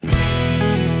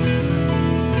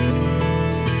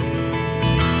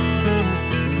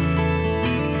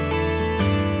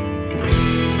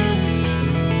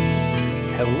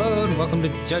welcome to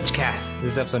JudgeCast.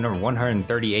 This is episode number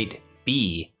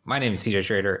 138B. My name is CJ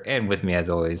Schrader, and with me, as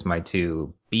always, my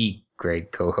two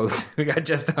B-grade co-hosts. We got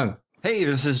Jess Dunks. Hey,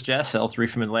 this is Jess, L3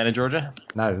 from Atlanta, Georgia.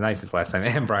 Not as nice as last time,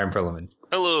 and Brian Perlman.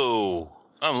 Hello,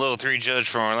 I'm Level 3 Judge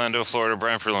from Orlando, Florida,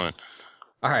 Brian Perlman.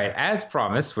 All right, as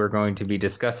promised, we're going to be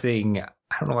discussing,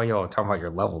 I don't know why y'all are talking about your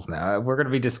levels now. We're going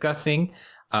to be discussing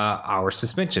our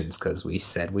suspensions, because we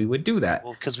said we would do that.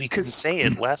 Well, because we couldn't say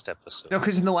it last episode. No,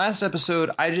 because in the last episode,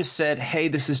 I just said, hey,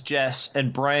 this is Jess,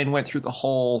 and Brian went through the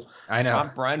whole, I know.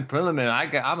 I'm Brian Perlman,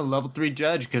 I'm a level 3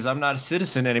 judge because I'm not a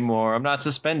citizen anymore. I'm not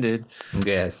suspended.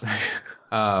 Yes.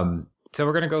 So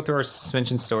we're going to go through our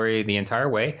suspension story the entire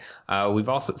way.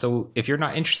 So if you're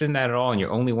not interested in that at all and you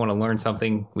only want to learn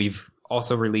something, we've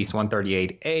also released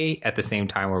 138A at the same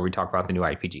time where we talk about the new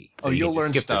IPG. So you'll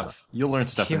learn stuff. You'll learn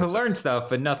stuff. You'll learn stuff,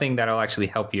 but nothing that'll actually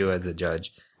help you as a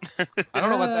judge. I don't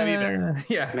know about that either.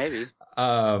 Yeah. Maybe.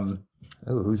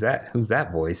 Who's that? Who's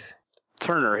that voice?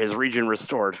 Turner, his region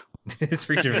restored. His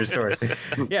region restored.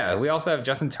 Yeah, we also have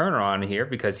Justin Turner on here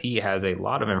because he has a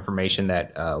lot of information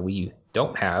that we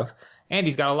don't have, and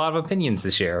he's got a lot of opinions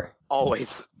to share.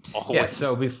 Always. Yeah,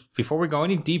 so before we go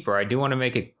any deeper, I do want to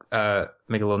make a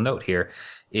little note here.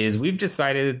 Is we've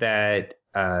decided that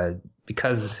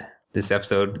because this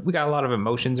episode, we got a lot of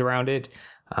emotions around it,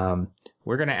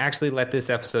 we're going to actually let this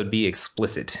episode be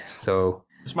explicit. So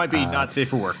this might be not safe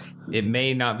for work. It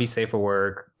may not be safe for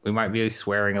work. We might be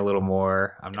swearing a little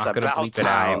more. I'm not going to bleep it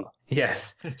out.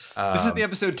 Yes. This is the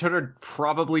episode Turner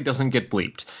probably doesn't get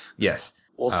bleeped. Yes.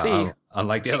 We'll see.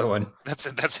 Unlike the other one. That's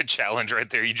a challenge right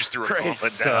there. You just threw a gauntlet down.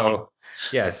 So,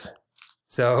 yes.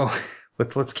 So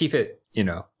let's keep it,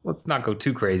 let's not go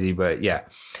too crazy, but yeah.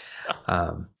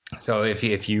 So if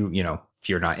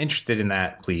you're not interested in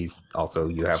that, please also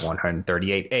you have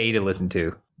 138A to listen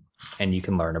to, and you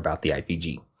can learn about the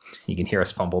IPG. You can hear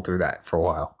us fumble through that for a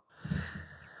while.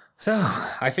 So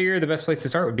I figure the best place to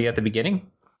start would be at the beginning.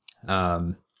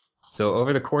 So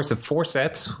over the course of 4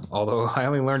 sets, although I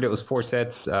only learned it was 4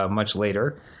 sets much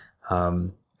later,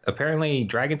 apparently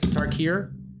Dragons of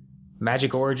Tarkir,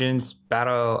 Magic Origins,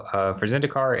 Battle for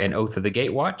Zendikar, and Oath of the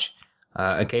Gatewatch.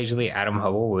 Occasionally Adam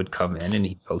Hubble would come in and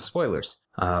he'd post spoilers.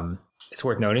 It's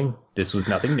worth noting, this was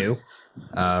nothing new.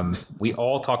 We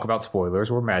all talk about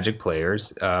spoilers. We're Magic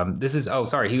players.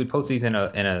 He would post these in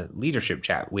a leadership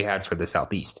chat we had for the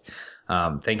Southeast.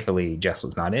 Thankfully, Jess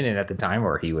was not in it at the time,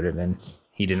 or he would have been.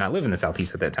 He did not live in the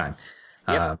Southeast at that time,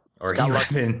 or he would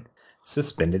have been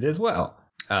suspended as well.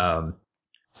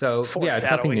 It's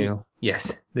nothing new.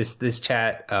 Yes, this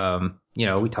chat.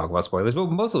 We talk about spoilers, but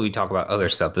mostly we talk about other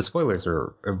stuff. The spoilers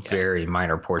are a very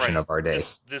minor portion of our day.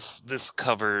 This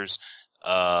covers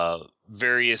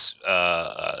various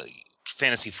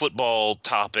fantasy football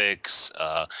topics,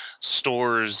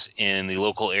 stores in the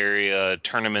local area,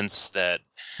 tournaments that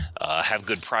have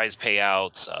good prize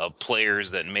payouts,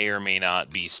 players that may or may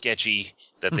not be sketchy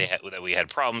that that we had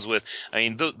problems with. I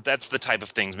mean, that's the type of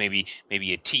things. Maybe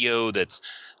a TO that's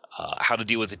how to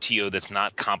deal with a TO that's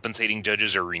not compensating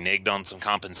judges or reneged on some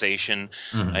compensation.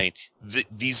 Mm-hmm. I mean,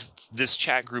 this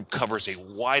chat group covers a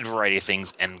wide variety of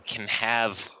things and can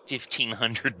have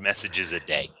 1,500 messages a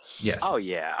day. Yes. Oh,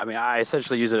 yeah. I mean, I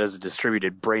essentially use it as a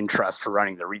distributed brain trust for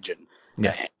running the region.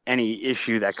 Yes. Any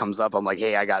issue that comes up, I'm like,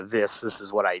 hey, I got this. This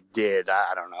is what I did.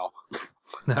 I don't know.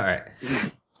 All right.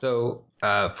 So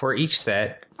for each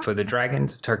set, for the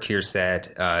Dragons of Tarkir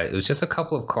set, it was just a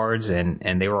couple of cards,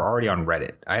 and they were already on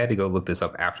Reddit. I had to go look this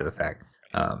up after the fact,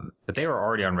 but they were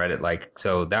already on Reddit.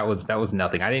 So that was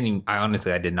nothing. I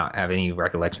did not have any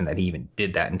recollection that he even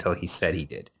did that until he said he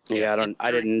did. Yeah,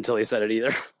 I didn't until he said it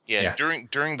either. Yeah.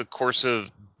 During the course of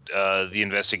the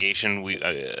investigation, we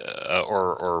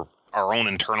or our own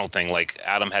internal thing, like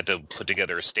Adam had to put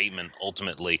together a statement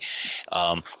ultimately.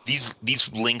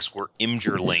 These links were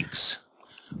Imgur links,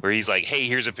 where he's like, hey,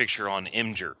 here's a picture on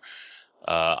Imgur.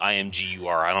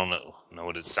 IMGUR. I don't know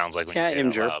what it sounds like when you say it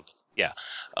out loud. Yeah.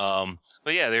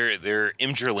 But yeah, they're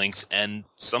Imgur links, and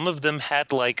some of them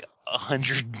had like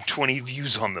 120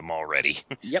 views on them already.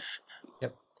 Yep.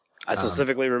 I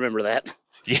specifically remember that.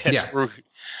 Yeah.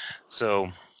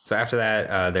 So after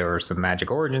that, there were some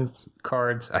Magic Origins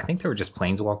cards. I think they were just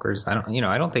Planeswalkers.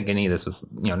 I don't think any of this was,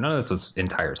 none of this was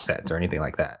entire sets or anything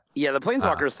like that. Yeah, the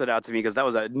Planeswalkers stood out to me because that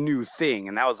was a new thing,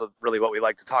 and that was really what we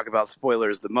like to talk about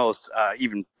spoilers the most,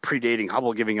 even predating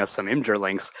Hubble giving us some Imgur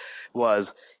links,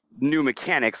 was new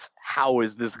mechanics. How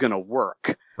is this going to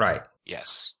work? Right.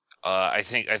 Yes. I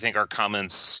think our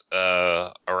comments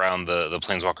around the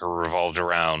Planeswalker revolved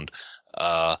around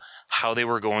how they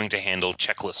were going to handle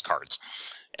checklist cards.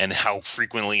 And how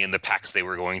frequently in the packs they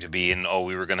were going to be, and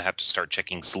we were going to have to start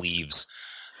checking sleeves.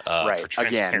 Right, for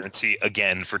transparency.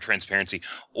 Again, for transparency.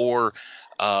 Or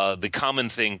the common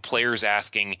thing, players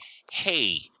asking,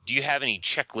 hey, do you have any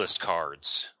checklist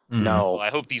cards? No. Well, I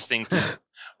hope these things...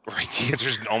 Right, the answer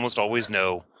is almost always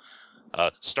no.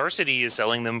 Star City is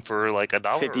selling them for like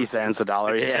 $1. 50 cents, $1,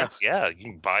 50 yeah. cents. Yeah, you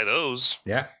can buy those.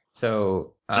 Yeah.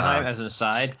 So Anaheim, as an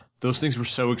aside, those things were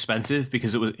so expensive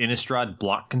because it was Innistrad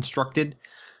block constructed,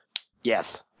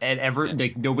 Yes. and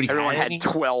nobody Everyone had had any.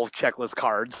 12 checklist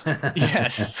cards.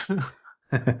 Yes.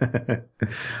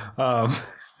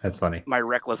 That's funny. My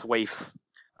reckless waifs.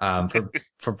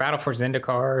 For Battle for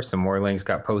Zendikar, some more links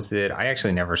got posted. I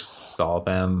actually never saw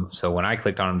them, so when I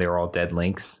clicked on them, they were all dead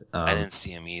links. I didn't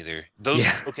see them either. Those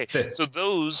yeah. Okay, so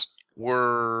those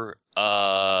were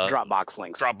Dropbox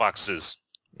links. Dropboxes.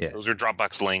 Yes. Those are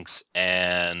Dropbox links,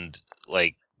 and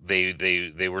like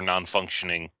they were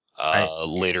non-functioning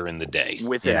later in the day.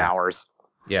 Within Yeah. hours.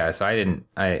 Yeah, so I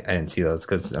didn't see those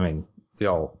because I mean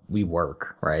we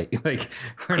work, right? Like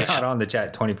we're not on the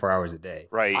chat 24 hours a day.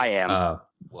 Right. I am.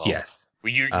 Well, Yes.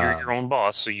 Well, you're your own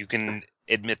boss, so you can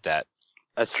admit that.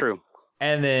 That's true.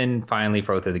 And then finally,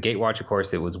 for the Gatewatch, of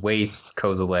course, it was Waste,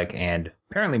 Kozilek, and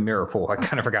apparently Mirrorpool. I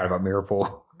kind of forgot about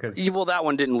Mirrorpool. Well, that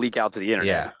one didn't leak out to the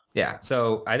internet. Yeah.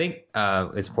 So I think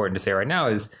it's important to say right now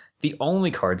is the only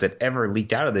cards that ever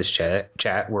leaked out of this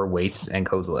chat were Waste and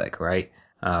Kozilek, right?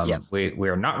 Yes. We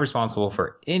are not responsible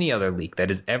for any other leak that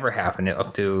has ever happened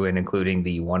up to and including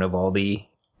the one of all the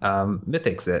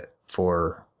mythics that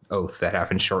for Oath that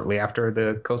happened shortly after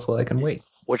the Kozilek and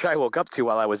Waste. Which I woke up to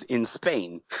while I was in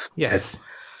Spain Yes.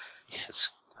 Yes.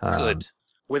 Um, Good.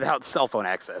 without cell phone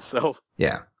access. So,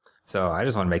 Yeah. So I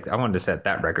wanted to set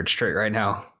that record straight right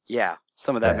now. yeah,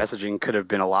 some of that Yeah. messaging could have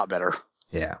been a lot better.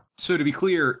 Yeah. So to be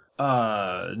clear,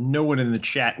 no one in the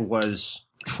chat was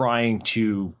trying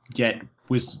to get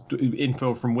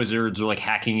info from Wizards or like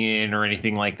hacking in or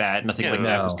anything like that. Nothing like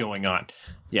that was going on.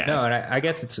 Yeah. No, and I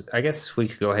guess we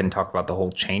could go ahead and talk about the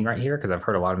whole chain right here because I've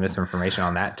heard a lot of misinformation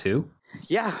on that too.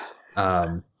 Yeah.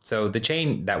 So the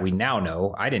chain that we now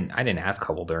know, I didn't ask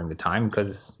Hubble during the time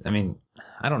because I mean,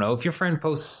 I don't know if your friend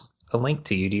posts a link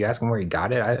to you. Do you ask him where he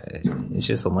got it? It's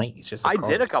just a link. It's just. I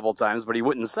did a couple times, but he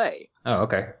wouldn't say. Oh,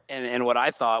 okay. And what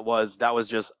I thought was that was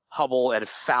just Hubble had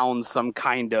found some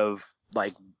kind of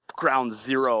like ground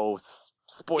zero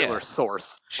spoiler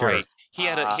source. Sure. Right. He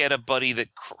had a buddy that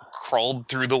crawled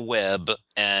through the web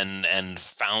and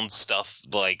found stuff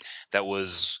like that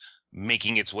was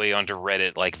making its way onto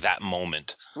Reddit like that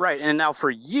moment. Right. And now for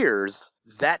years,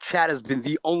 that chat has been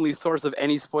the only source of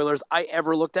any spoilers I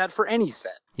ever looked at for any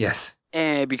set. Yes.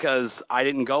 And because I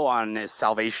didn't go on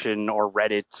Salvation or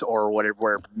Reddit or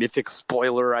whatever, Mythic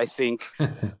Spoiler, I think.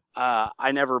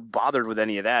 I never bothered with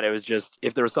any of that. It was just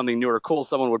if there was something new or cool,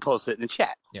 someone would post it in the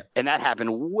chat. Yeah. And that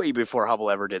happened way before Hubble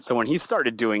ever did. So when he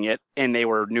started doing it and they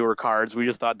were newer cards, we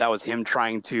just thought that was him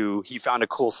he found a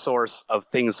cool source of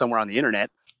things somewhere on the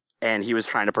internet and he was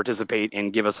trying to participate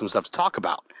and give us some stuff to talk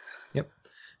about. Yep.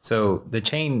 So the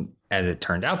chain, as it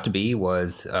turned out to be,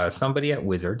 was somebody at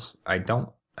Wizards. I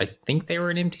think they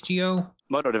were an MTGO.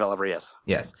 Moto developer, yes.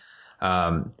 Yes.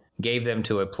 Gave them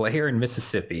to a player in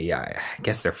Mississippi. I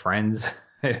guess they're friends.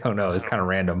 I don't know. It's kind of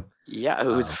random. Yeah,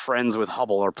 who's friends with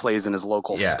Hubble or plays in his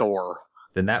local store.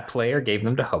 Then that player gave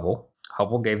them to Hubble.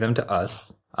 Hubble gave them to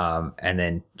us. And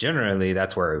then generally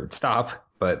that's where it would stop.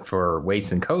 But for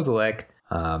Waste and Kozilek,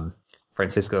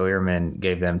 Francisco Ehrman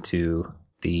gave them to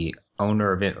the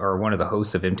owner of it, or one of the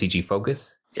hosts of MTG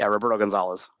Focus. Yeah, Roberto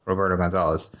Gonzalez,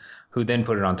 who then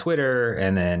put it on Twitter,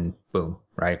 and then boom,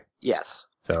 right? Yes.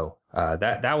 So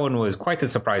that one was quite the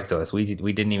surprise to us. We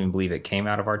didn't even believe it came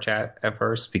out of our chat at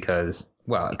first because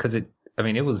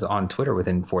it was on Twitter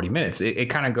within 40 minutes. It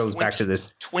kind of goes back to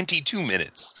this 22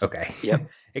 minutes. Okay. Yep.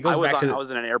 It goes I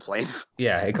was in an airplane.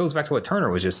 Yeah, it goes back to what Turner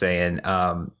was just saying,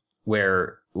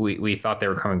 where we thought they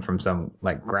were coming from some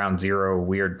like ground zero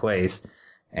weird place.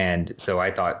 And so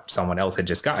I thought someone else had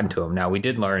just gotten to them. Now we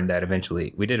did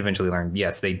eventually learn,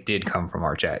 yes, they did come from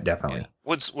our chat. Definitely. Yeah.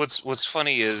 What's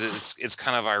funny is it's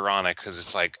kind of ironic because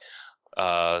it's like,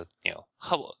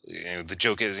 Hubble, the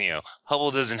joke is,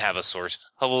 Hubble doesn't have a source.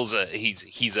 Hubble's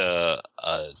he's a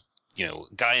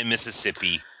guy in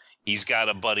Mississippi. He's got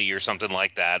a buddy or something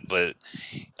like that, but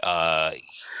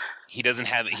he doesn't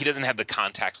have the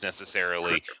contacts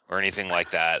necessarily or anything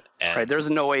like that. And Right, there's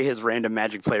no way his random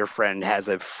Magic player friend has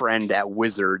a friend at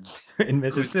Wizards In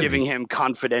who's Mississippi. giving him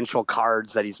confidential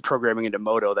cards that he's programming into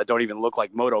Moto that don't even look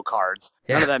like Moto cards.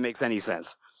 Yeah. None of that makes any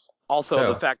sense. Also,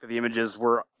 So- the fact that the images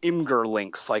were Imgur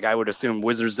links, like I would assume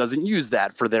Wizards doesn't use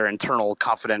that for their internal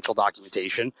confidential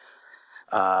documentation.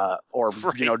 or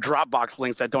Right. Dropbox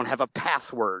links that don't have a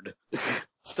password,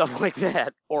 stuff like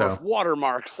that, or So-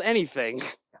 watermarks, anything.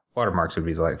 Watermarks would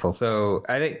be delightful. So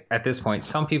I think at this point,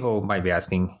 some people might be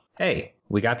asking, hey,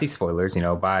 we got these spoilers,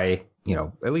 by,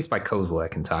 at least by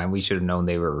Kozilek in time. We should have known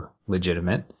they were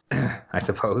legitimate, I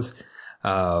suppose.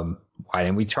 Why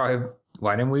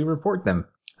didn't we report them?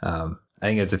 I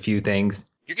think it's a few things.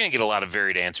 You're going to get a lot of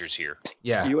varied answers here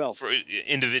Yeah. You will. for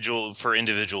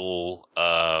individual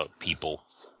people.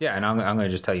 Yeah. And I'm going to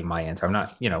just tell you my answer. I'm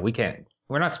not,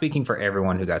 we're not speaking for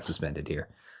everyone who got suspended here.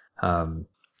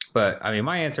 But I mean,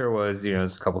 my answer was,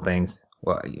 it's a couple things.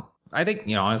 Well, I think,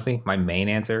 honestly, my main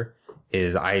answer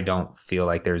is I don't feel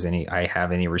like I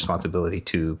have any responsibility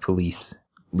to police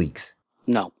leaks.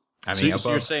 No. I So, mean, so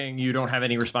you're saying you don't have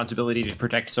any responsibility to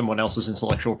protect someone else's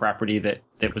intellectual property that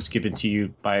was given to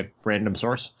you by a random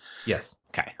source? yes,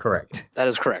 Okay. correct. That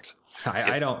is correct.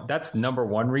 I don't, that's number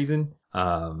one reason.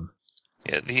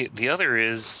 Yeah, the other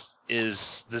is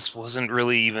this wasn't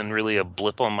really a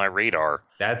blip on my radar.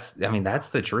 That's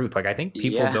the truth. Like, I think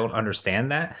people Yeah. don't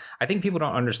understand that. I think people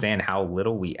don't understand how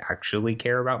little we actually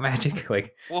care about Magic.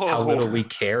 Like, Whoa. how little we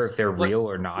care if they're Look, real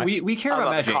or not. We care How about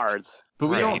about Magic, cards? but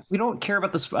Right. we don't care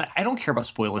about the. I don't care about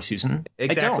spoiler season.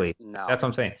 Exactly. No. That's what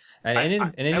I'm saying. An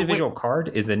I individual card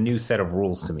is a new set of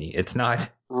rules to me. It's not,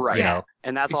 Right. you know,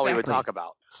 And that's all we would Exactly. talk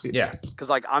about. yeah, Because,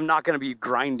 I'm not going to be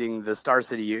grinding the Star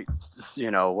City,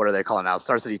 what are they calling now?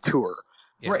 Star City Tour.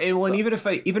 Yeah. Right, and when, So-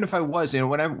 even if I was,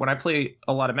 when I play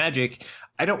a lot of Magic,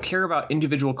 I don't care about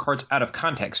individual cards out of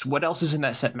context. What else is in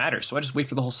that set matters. So I just wait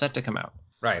for the whole set to come out.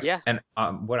 right. Yeah. And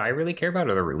what I really care about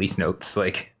are the release notes.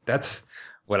 Like, that's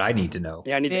what I need to know.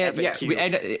 Yeah, I need Yeah, the FAQ.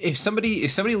 and if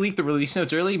somebody leaked the release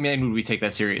notes early, man, would we take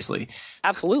that seriously?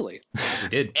 Absolutely. We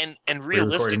did. And We recorded an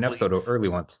realistically, episode early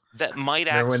once. that might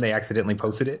Remember when actually they accidentally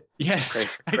posted it? Yes, Great,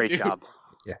 I great do. job.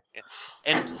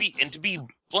 and to be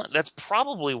blunt, that's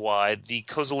probably why the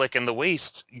Kozilek and the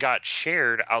Waste got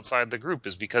shared outside the group,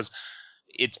 is because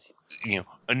it's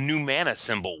a new mana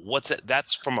symbol. What's it?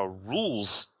 That's from a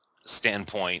rules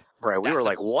standpoint. Right. We That's were a-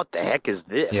 like, what the heck is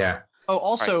this? Yeah. Oh,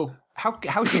 also,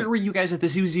 how sure were you guys that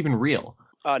this was even real?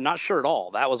 Not sure at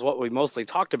all. That was what we mostly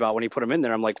talked about when he put him in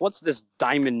there. I'm like, what's this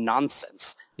diamond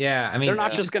nonsense? Yeah. I mean, They're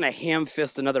not just going to ham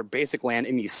fist another basic land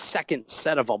in the second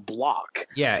set of a block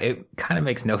yeah, it kind of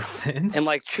makes no sense. and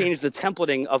change the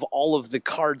templating of all of the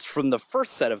cards from the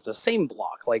first set of the same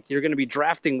block. Like, you're going to be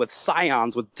drafting with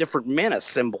scions with different mana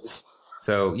symbols.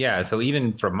 So yeah, so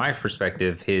even from my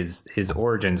perspective, his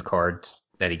origins cards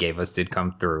that he gave us did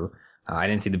come through. I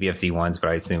didn't see the BFC ones, but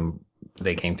I assume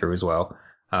they came through as well.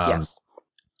 Yes.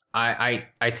 I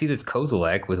see this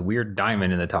Kozilek with weird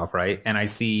diamond in the top right, and I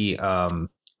see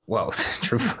well,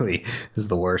 truthfully, this is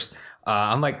the worst.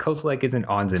 I'm like, Kozilek isn't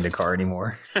on Zendikar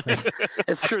anymore.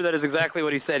 It's true. That is exactly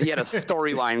what he said. He had a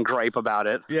storyline gripe about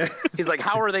it. Yeah. He's like,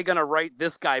 how are they going to write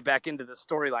this guy back into the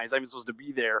storyline? He's not even supposed to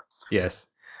be there. Yes.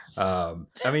 I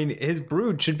mean, his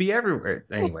brood should be everywhere.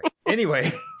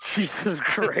 Anyway. Jesus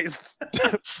Christ.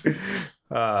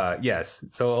 Yes.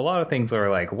 So a lot of things are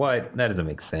like, what? That doesn't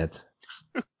make sense.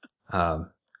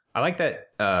 I like that.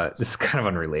 This is kind of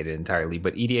unrelated entirely,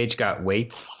 but EDH got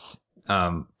weights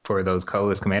for those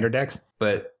colorless commander decks.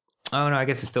 But oh no, I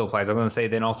guess it still applies. I'm going to say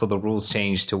then also the rules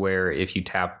change to where if you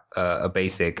tap a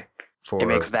basic for It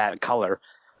makes that color.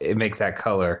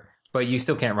 but you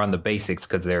still can't run the basics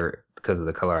because of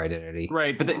the color identity.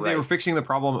 Right, but they Right. were fixing the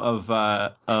problem of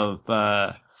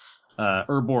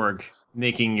Urborg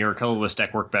making your colorless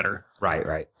deck work better.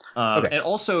 Right. Okay. And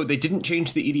also, they didn't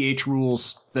change the EDH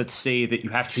rules that say that you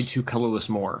have to be 2 colorless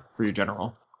more for your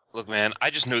general. Look, man, I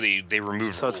just know they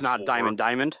removed. So it's Rule not 4.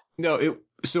 diamond? No,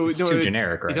 It's too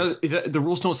generic, right? The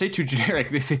rules don't say 2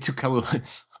 generic; they say 2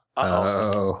 colorless.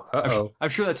 Uh-oh. Uh-oh. I'm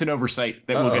sure that's an oversight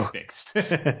that will Uh-oh. get fixed. All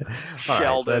right, so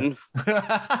Sheldon.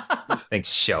 thanks,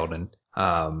 Sheldon.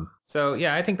 So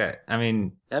yeah, I think that, I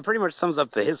mean, That pretty much sums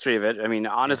up the history of it. I mean,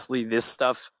 honestly, this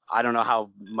stuff, I don't know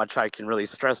how much I can really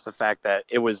stress the fact that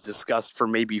it was discussed for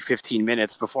maybe 15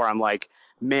 minutes before I'm like,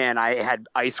 man, I had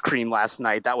ice cream last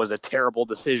night. That was a terrible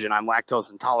decision. I'm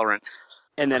lactose intolerant.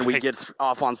 And then we Right. get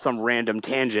off on some random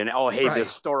tangent. Oh, hey, Right. this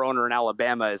store owner in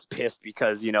Alabama is pissed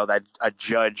because, that a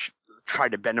judge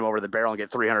tried to bend him over the barrel and get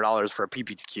 $300 for a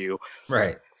PPTQ.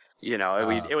 right.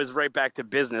 It was right back to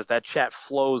business. That chat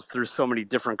flows through so many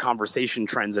different conversation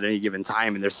trends at any given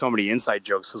time, and there's so many inside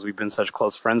jokes because we've been such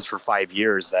close friends for 5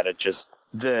 years that it just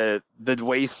the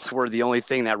wastes were the only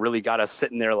thing that really got us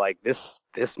sitting there like this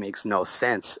makes no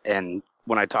sense. And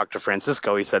when I talked to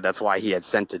Francisco, he said that's why he had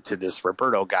sent it to this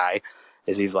Roberto guy.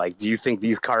 Is he's like, do you think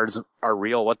these cards are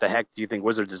real? What the heck do you think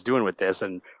Wizards is doing with this?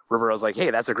 And Roberto's like,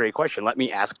 hey, that's a great question. Let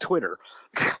me ask Twitter.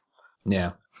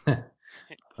 Yeah.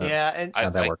 Yeah, and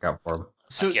how'd that work out for him?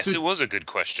 I guess it was a good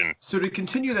question. So to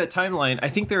continue that timeline, I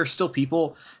think there are still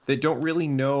people that don't really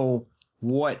know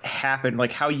what happened,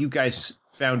 like how you guys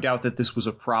found out that this was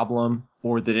a problem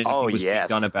or that anything was being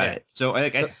done about it. So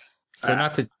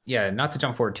not to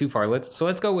jump forward too far.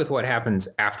 Let's go with what happens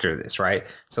after this, right?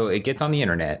 So it gets on the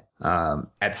internet.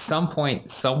 At some point,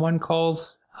 someone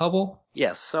calls Hubble.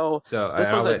 Yes. So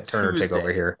this was let Turner take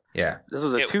over here. Yeah. This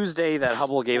was a Tuesday that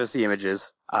Hubble gave us the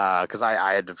images because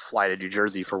I had to fly to New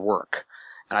Jersey for work.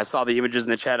 And I saw the images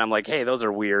in the chat. And I'm like, hey, those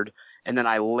are weird. And then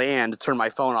I turn my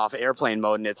phone off airplane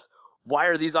mode, and it's, why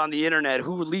are these on the internet?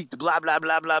 Who leaked? Blah, blah,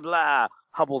 blah, blah, blah.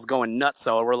 Hubble's going nuts.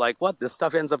 So we're like, what? This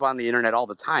stuff ends up on the internet all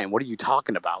the time. What are you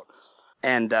talking about?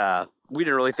 And we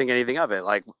didn't really think anything of it.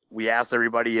 Like, we asked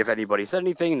everybody if anybody said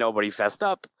anything. Nobody fessed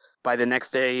up. By the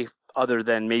next day, other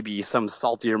than maybe some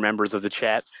saltier members of the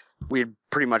chat, we had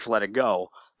pretty much let it go.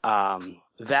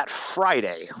 That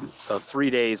Friday, so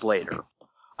 3 days later,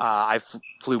 I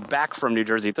flew back from New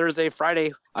Jersey Thursday.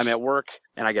 Friday, I'm at work,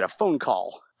 and I get a phone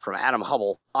call from Adam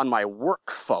Hubble on my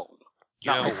work phone,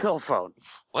 not my cell phone.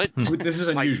 What? This is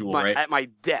unusual, right? At my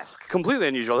desk. Completely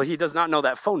unusual. He does not know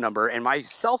that phone number, and my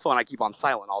cell phone I keep on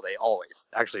silent all day, always.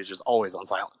 Actually, it's just always on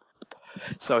silent.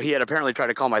 So he had apparently tried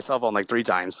to call my cell phone like 3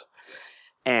 times,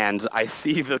 and I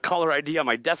see the caller ID on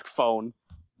my desk phone,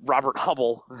 Robert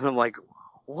Hubble, and I'm like,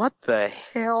 what the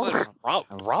hell?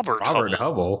 Robert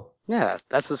Hubble? Yeah,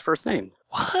 that's his first name.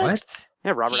 What?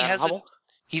 Yeah, Robert Hubble.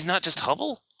 He's not just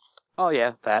Hubble? Oh,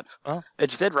 yeah, that. Huh? It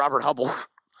just said Robert Hubble.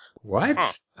 What?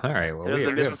 Huh. All right. Well, it was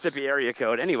the Mississippi area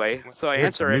code. Anyway, so I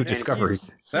answer it. New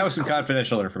discoveries. That was some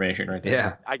confidential information right there.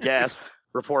 Yeah. I guess.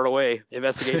 Report away.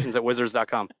 Investigations at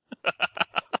wizards.com.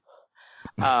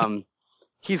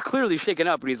 He's clearly shaken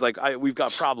up, and he's like, we've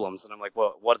got problems. And I'm like,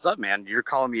 well, what's up, man? You're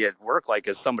calling me at work like,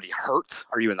 is somebody hurt?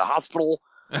 Are you in the hospital?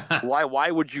 Why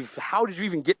would you, how did you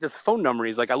even get this phone number?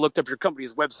 He's like, I looked up your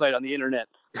company's website on the internet,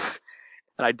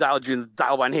 and I dialed you in the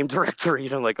dial by name directory.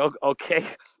 And I'm like, okay,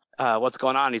 what's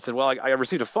going on? He said, well, I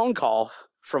received a phone call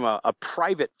from a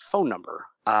private phone number.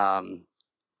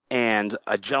 And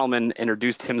a gentleman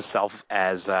introduced himself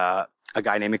as a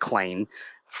guy named McLean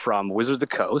from Wizards of the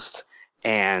Coast.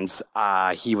 And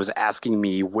he was asking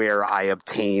me where I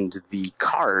obtained the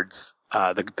cards,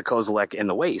 the Kozilek and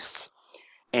the Wastes,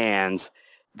 and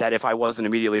that if I wasn't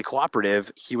immediately cooperative,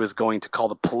 he was going to call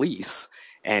the police,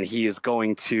 and he is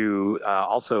going to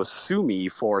also sue me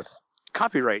for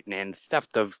copyright and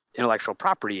theft of intellectual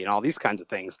property and all these kinds of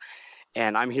things.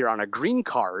 And I'm here on a green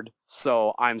card,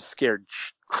 so I'm scared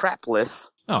crapless,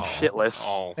 shitless.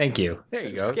 Oh, thank you. There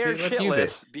you go. Scared let's shitless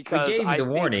use it. because we gave you the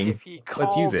warning. If he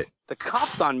let's use it. The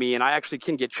cops on me and I actually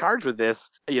can get charged with this,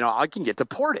 I can get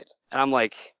deported. And I'm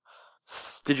like,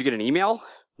 did you get an email?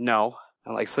 No.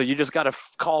 I'm like, so you just got a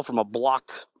call from a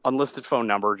blocked, unlisted phone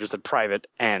number, just a private,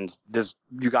 and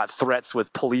you got threats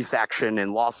with police action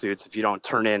and lawsuits if you don't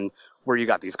turn in where you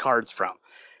got these cards from.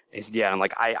 And he said, yeah. And I'm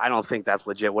like, I don't think that's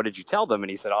legit. What did you tell them? And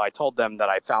he said, I told them that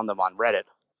I found them on Reddit.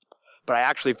 But I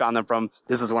actually found them from,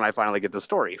 this is when I finally get the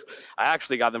story. I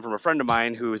actually got them from a friend of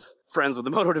mine who's friends with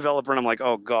the Moto developer. And I'm like,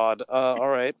 oh God, all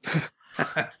right.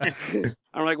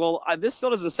 I'm like, well, this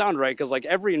still doesn't sound right. Cause like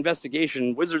every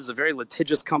investigation, Wizards is a very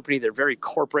litigious company. They're very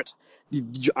corporate.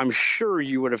 I'm sure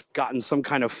you would have gotten some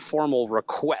kind of formal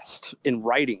request in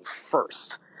writing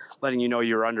first, letting you know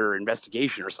you're under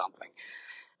investigation or something.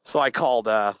 So I called,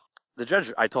 the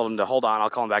judge. I told him to hold on. I'll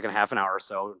call him back in half an hour or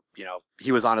so.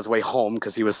 He was on his way home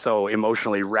because he was so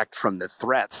emotionally wrecked from the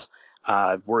threats,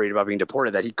 worried about being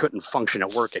deported that he couldn't function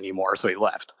at work anymore. So he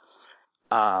left.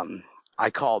 I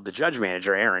called the judge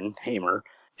manager, Aaron Hamer,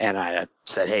 and I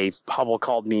said, hey, Hubble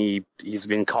called me. He's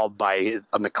been called by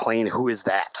a McLean. Who is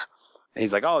that? And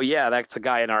he's like, oh, yeah, that's a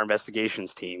guy in our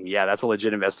investigations team. Yeah, that's a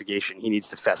legit investigation. He needs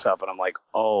to fess up. And I'm like,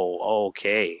 oh,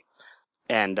 okay.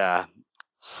 And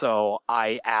so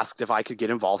I asked if I could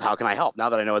get involved. How can I help? Now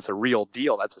that I know it's a real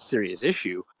deal, that's a serious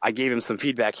issue. I gave him some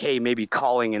feedback. Hey, maybe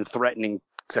calling and threatening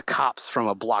the cops from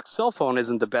a blocked cell phone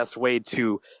isn't the best way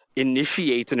to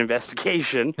initiate an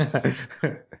investigation.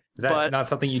 Is that not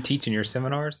something you teach in your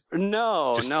seminars?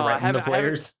 No, Just I haven't. The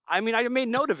players? I made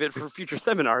note of it for future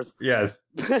seminars. Yes.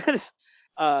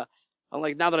 I'm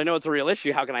like, now that I know it's a real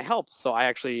issue, how can I help? So I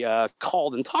actually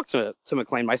called and talked to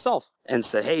McLean myself and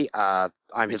said, hey,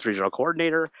 I'm his regional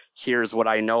coordinator. Here's what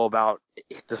I know about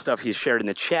the stuff he's shared in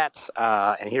the chats.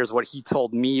 And here's what he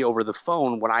told me over the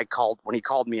phone when he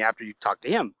called me after you talked to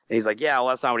him. And he's like, yeah, well,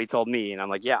 that's not what he told me. And I'm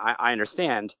like, yeah, I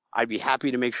understand. I'd be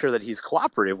happy to make sure that he's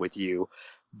cooperative with you.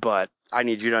 But I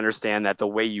need you to understand that the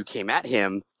way you came at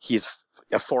him, he's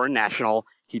a foreign national.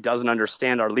 He doesn't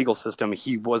understand our legal system.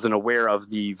 He wasn't aware of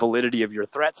the validity of your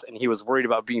threats, and he was worried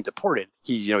about being deported.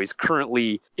 He's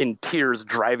currently in tears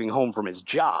driving home from his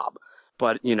job.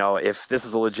 But, if this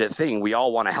is a legit thing, we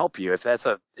all want to help you. If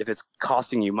it's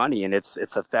costing you money and it's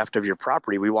a theft of your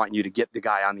property, we want you to get the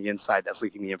guy on the inside that's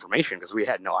leaking the information, because we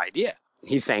had no idea.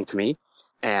 He thanked me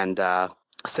and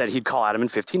said he'd call Adam in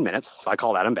 15 minutes. So I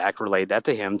called Adam back, relayed that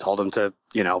to him, told him to,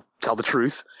 tell the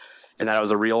truth and that it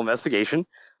was a real investigation.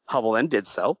 Hubble then did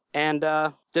so, and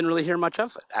didn't really hear much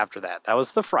of it after that. That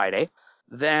was the Friday.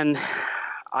 Then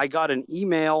I got an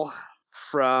email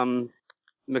from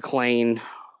McLean.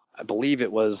 I believe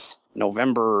it was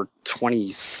November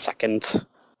 22nd,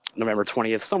 November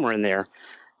 20th, somewhere in there,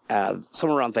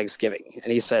 somewhere around Thanksgiving.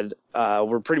 And he said,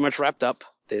 we're pretty much wrapped up.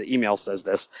 The email says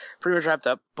this, pretty much wrapped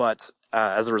up. But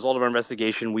as a result of our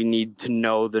investigation, we need to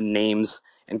know the names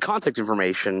and contact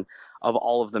information of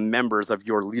all of the members of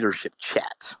your leadership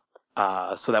chat,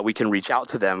 so that we can reach out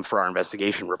to them for our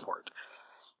investigation report.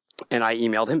 And I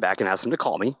emailed him back and asked him to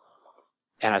call me.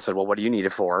 And I said, well, what do you need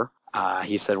it for?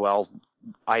 He said, well,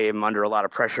 I am under a lot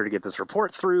of pressure to get this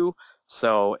report through.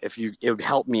 So it would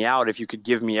help me out if you could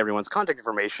give me everyone's contact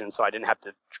information so I didn't have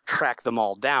to track them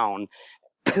all down.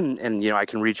 And I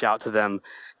can reach out to them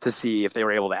to see if they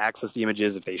were able to access the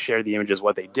images, if they shared the images,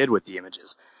 what they did with the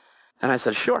images. And I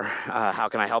said, sure. How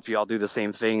can I help you? I'll do the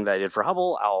same thing that I did for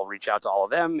Hubble. I'll reach out to all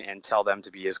of them and tell them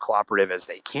to be as cooperative as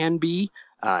they can be,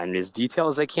 and as detailed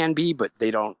as they can be, but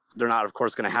they're not, of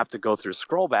course, going to have to go through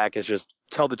scrollback. It's just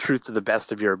tell the truth to the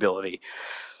best of your ability.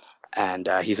 And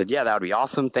he said, yeah, that would be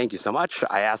awesome. Thank you so much.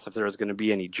 I asked if there was going to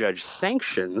be any judge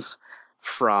sanctions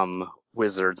from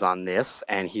Wizards on this,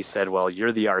 and he said, well,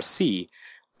 you're the RC,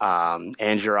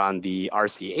 and you're on the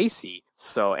RCAC,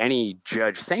 so any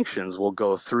judge sanctions will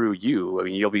go through you. I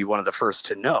mean, you'll be one of the first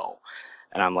to know.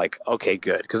 And I'm like, okay,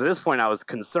 good. Because at this point, I was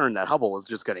concerned that Hubble was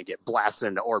just going to get blasted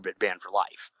into orbit, banned for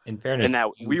life. In fairness, and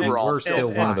that we're still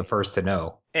one of the first to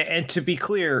know. And to be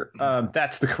clear,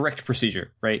 that's the correct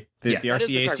procedure, right? The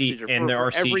RCAC and the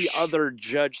RC. Every other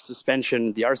judge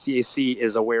suspension, the RCAC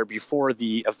is aware before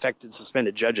the affected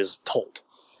suspended judge is told.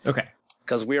 Okay.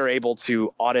 Because we are able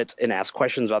to audit and ask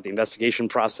questions about the investigation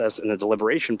process and the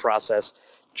deliberation process,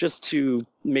 just to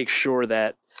make sure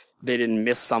that they didn't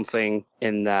miss something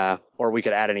or we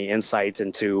could add any insight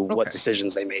into what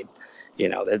decisions they made. The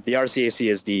RCAC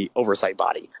is the oversight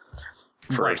body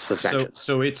for suspensions.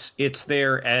 So it's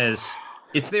there as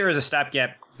a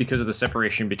stopgap because of the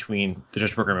separation between the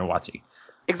judge program and WotC.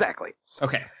 Exactly.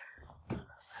 Okay.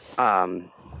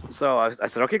 So I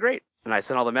said, okay, great. And I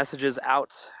sent all the messages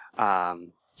out.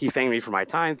 He thanked me for my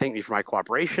time, thanked me for my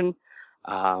cooperation.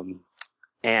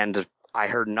 And I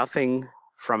heard nothing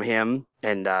from him.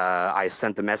 And I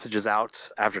sent the messages out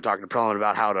after talking to Perlman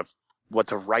about what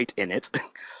to write in it.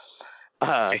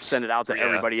 Sent it out to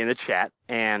everybody in the chat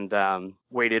and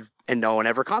waited, and no one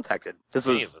ever contacted. This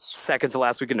was second to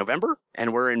last week in November,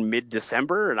 and we're in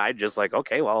mid-December, and I just like,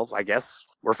 okay, well, I guess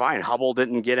we're fine. Hubble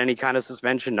didn't get any kind of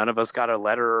suspension. None of us got a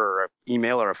letter or an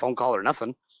email or a phone call or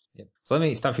nothing. Yeah. So let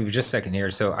me stop you for just a second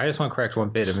here. So I just want to correct one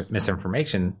bit of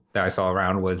misinformation that I saw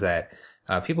around, was that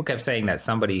people kept saying that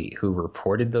somebody who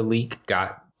reported the leak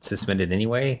got suspended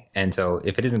anyway. And so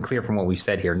if it isn't clear from what we've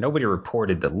said here, nobody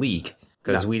reported the leak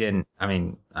because we didn't, I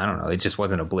don't know. It just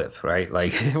wasn't a blip, right?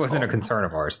 Like it wasn't a concern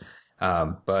of ours.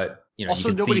 But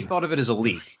also nobody thought of it as a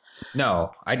leak.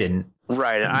 No, I didn't.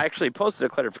 Right. And I actually posted a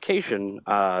clarification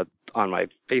on my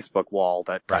Facebook wall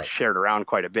that got shared around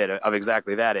quite a bit of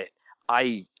exactly that.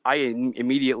 I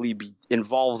immediately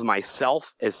involved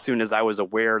myself as soon as I was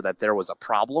aware that there was a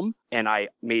problem, and I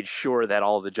made sure that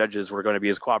all of the judges were going to be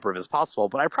as cooperative as possible.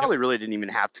 But I probably really didn't even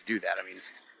have to do that. I mean,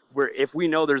 if we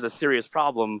know there's a serious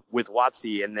problem with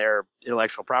WotC and their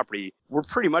intellectual property, we're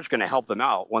pretty much going to help them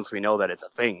out once we know that it's a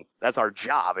thing. That's our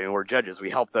job. I mean, we're judges. We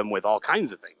help them with all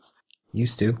kinds of things.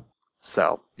 Used to.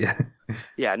 So,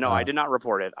 I did not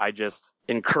report it. I just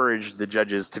encouraged the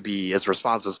judges to be as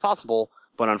responsive as possible.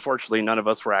 But unfortunately, none of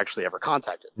us were actually ever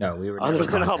contacted. No, we were other never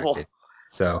than contacted. Hubble.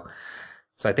 So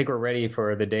I think we're ready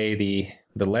for the day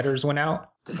the letters went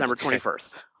out. December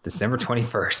 21st. December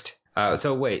 21st.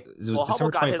 So wait, it was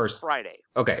December 21st. Hubble got his Friday.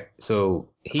 Okay, so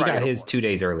he got his 2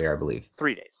 days earlier, I believe.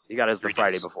 3 days. He got his the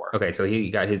Friday before. Okay, so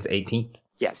he got his 18th.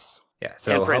 Yes. Yeah.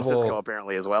 So and Francisco Hubble,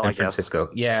 apparently as well. And I guess. Francisco.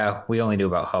 Yeah, we only knew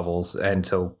about Hubble's, and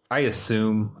so I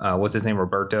assume what's his name,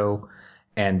 Roberto,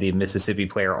 and the Mississippi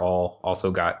player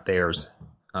also got theirs.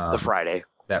 The Friday.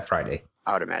 That Friday.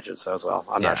 I would imagine so as well.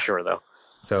 I'm not sure though.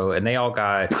 So and they all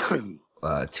got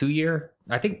 2 year.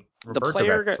 I think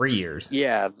Roberto got 3 years.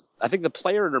 Yeah, I think the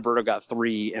player and Roberto got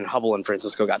 3, and Hubble and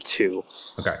Francisco got 2.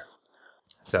 Okay.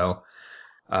 So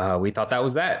we thought that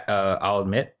was that. I'll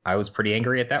admit, I was pretty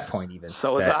angry at that point. Even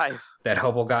So was I. That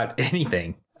Hubble got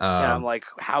anything. And I'm like,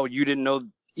 how you didn't know?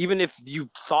 Even if you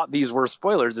thought these were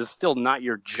spoilers, it's still not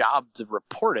your job to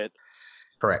report it.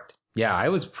 Correct. Yeah, I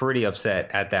was pretty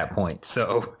upset at that point.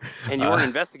 So, and you weren't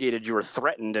investigated; you were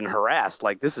threatened and harassed.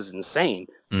 Like, this is insane.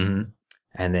 Mm-hmm.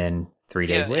 And then 3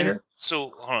 days later.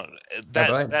 So hold on.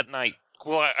 That night.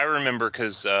 Well, I remember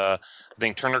because I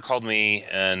think Turner called me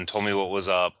and told me what was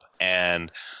up,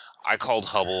 and I called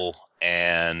Hubble,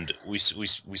 and we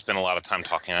spent a lot of time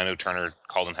talking. I know Turner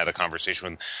called and had a conversation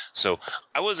with him, so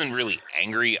I wasn't really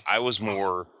angry. I was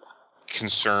more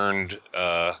concerned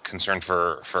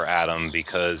for Adam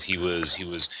because he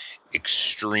was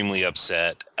extremely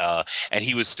upset, and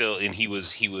he was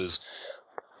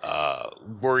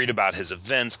worried about his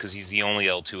events because he's the only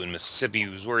L2 in Mississippi. He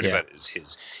was worried about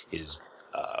his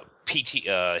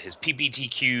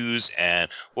PPTQs and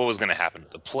what was going to happen to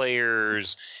the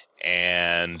players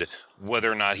and whether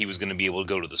or not he was going to be able to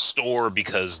go to the store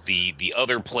because the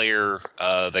other player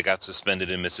that got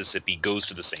suspended in Mississippi goes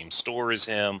to the same store as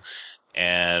him.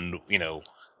 And, you know,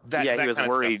 that he was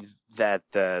worried that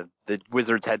the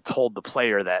Wizards had told the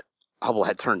player that Hubble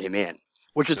had turned him in,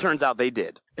 which it turns out they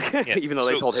did, even though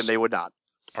they told him they would not.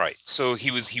 Right. So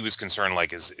he was concerned,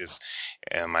 like,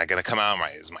 am I going to come out?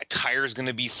 Is my tires going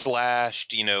to be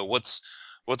slashed? You know, what's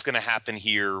going to happen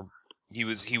here? He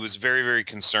was very, very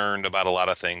concerned about a lot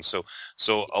of things.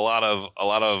 So a lot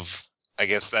of, I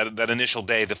guess that initial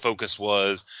day, the focus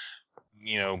was,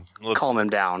 you know, calm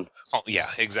him down. Oh, yeah,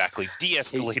 exactly.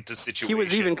 De-escalate the situation. He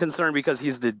was even concerned because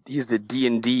he's the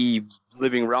D&D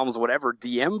Living Realms, whatever,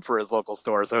 DM for his local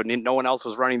store. So no one else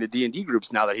was running the D&D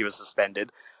groups now that he was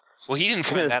suspended. Well, he didn't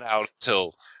find that out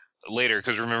until later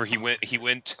because remember he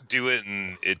went to do it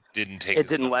and it didn't take. It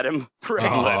didn't let him.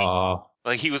 Right.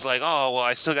 Like he was like, oh well,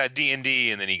 I still got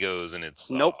D&D, and then he goes and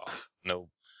it's nope. Nope.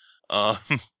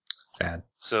 Sad.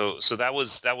 So that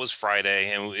was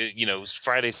Friday, and it was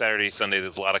Friday, Saturday, Sunday.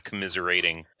 There's a lot of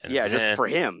commiserating. And just for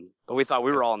him. But we thought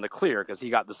we were all in the clear because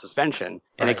he got the suspension,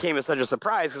 and it came as such a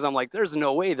surprise because I'm like, there's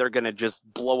no way they're gonna just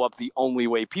blow up the only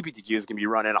way PPTQs can be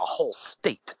run in a whole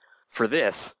state for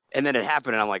this. And then it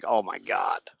happened, and I'm like, oh my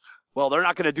god. Well, they're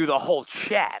not gonna do the whole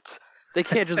chat. They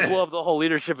can't just blow up the whole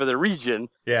leadership of the region.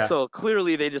 Yeah. So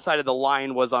clearly they decided the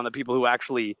line was on the people who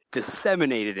actually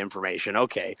disseminated information.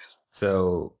 Okay.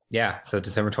 So,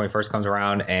 December 21st comes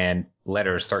around and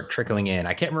letters start trickling in.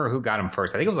 I can't remember who got them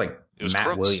first. I think it was Matt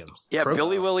Crooks. Williams. Yeah, Crooks?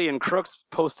 Billy Willie and Crooks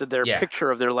posted their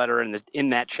picture of their letter in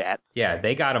that chat. Yeah,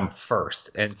 they got them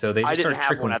first. And so they just I didn't started have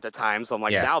trickling. one at the time, so I'm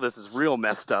like, now this is real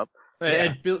messed up.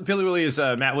 Billy Willie is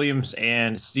Matt Williams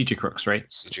and CJ Crooks, right?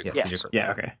 CJ Crooks.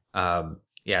 Yeah, okay.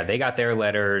 They got their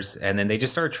letters, and then they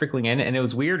just started trickling in, and it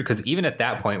was weird because even at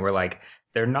that point, we're like,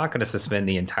 they're not going to suspend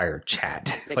the entire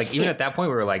chat. Even at that point,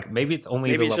 we were like, maybe it's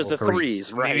only the level just the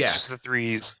threes, right? Maybe it's just the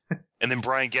threes. And then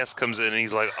Brian Guest comes in, and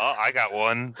he's like, oh, I got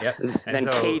one. Yep. And then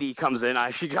Katie comes in.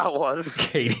 She got one.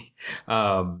 Katie.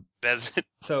 So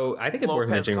I think it's worth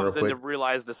mentioning real quick. Lopez comes in to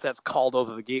realize the set's called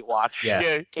over the Gatewatch.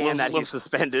 Yeah. And that he's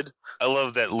suspended. I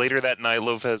love that. Later that night,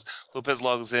 Lopez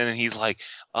logs in and he's like,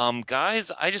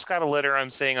 guys, I just got a letter. I'm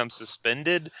saying I'm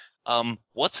suspended.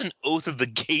 What's an oath of the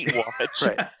Gatewatch?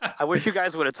 Right. I wish you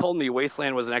guys would have told me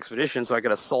Wasteland was an expedition so I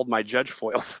could have sold my judge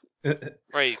foils.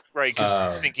 Right.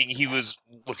 Because he was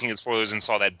looking at spoilers and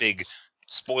saw that big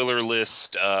spoiler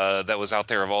list that was out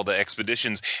there of all the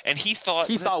expeditions, and he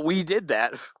thought we did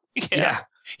that. Yeah,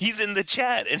 he's in the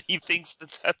chat, and he thinks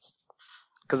that's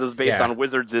because it's based on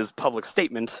Wizards' public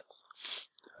statement.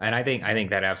 And I think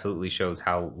that absolutely shows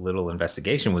how little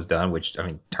investigation was done. Which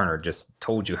Turner just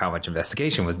told you how much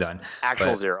investigation was done.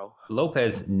 Actual zero.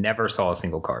 Lopez never saw a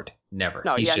single card. Never.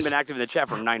 No, he hadn't been active in the chat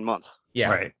for 9 months. Yeah,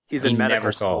 right. He's in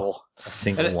medical school. A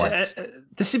single one.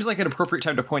 This seems like an appropriate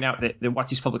time to point out that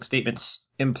WotC's public statements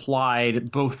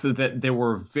implied both that there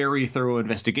were very thorough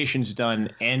investigations done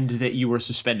and that you were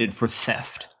suspended for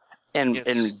theft. And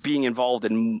being involved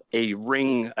in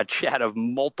a chat of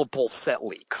multiple set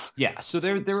leaks. Yeah, so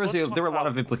there were a lot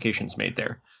of implications made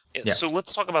there. Yeah. So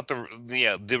let's talk about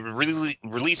the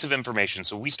release of information.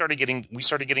 So we started getting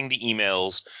the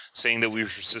emails saying that we were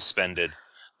suspended.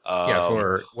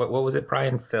 For what was it,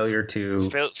 Brian? Failure to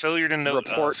note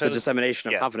report the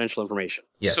dissemination of confidential information.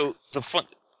 Yes. So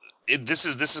this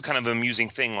is kind of an amusing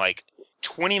thing. Like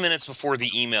 20 minutes before the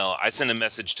email, I sent a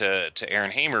message to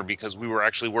Aaron Hamer because we were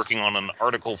actually working on an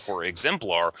article for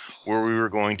Exemplar where we were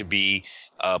going to be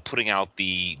putting out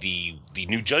the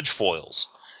new judge foils.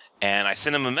 And I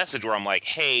sent him a message where I'm like,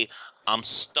 hey, I'm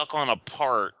stuck on a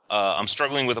part. I'm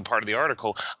struggling with a part of the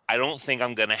article. I don't think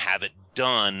I'm going to have it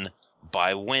done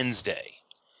by Wednesday.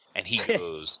 And he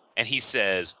goes, and he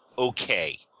says,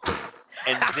 okay.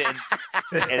 And then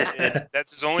and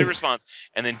that's his only response.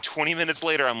 And then 20 minutes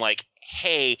later, I'm like,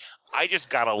 hey, I just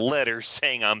got a letter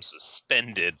saying I'm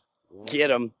suspended.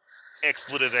 Get him.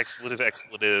 Expletive,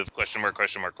 question mark.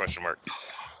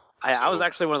 I was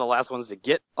actually one of the last ones to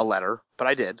get a letter, but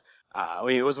I did.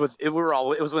 It was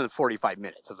within 45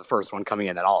 minutes of the first one coming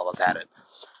in that all of us had it.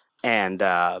 And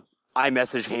I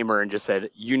messaged Hamer and just said,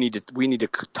 we need to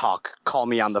talk. Call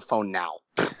me on the phone now.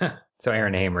 So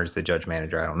Aaron Hamer is the judge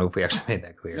manager. I don't know if we actually made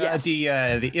that clear. Yes.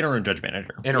 The interim judge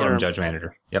manager. Interim judge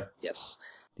manager. Yep. Yes.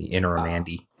 The interim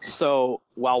Andy. So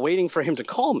while waiting for him to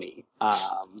call me,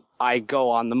 I go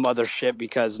on the mothership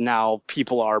because now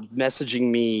people are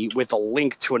messaging me with a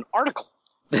link to an article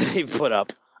that they put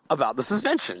up about the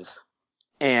suspensions.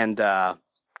 And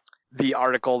the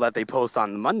article that they post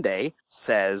on Monday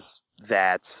says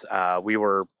that we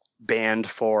were banned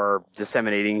for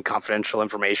disseminating confidential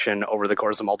information over the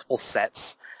course of multiple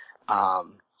sets.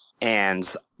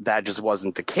 And that just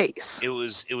wasn't the case. It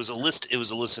was a list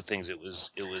of things. It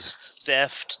was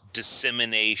theft,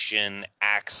 dissemination,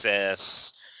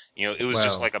 access. It was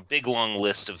just like a big long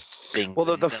list of things. Well,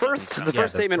 the first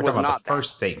statement was not the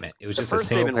first statement. It was just a first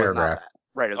single statement paragraph. was not that.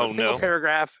 Right, it was a single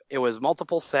paragraph. It was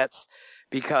multiple sets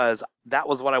because that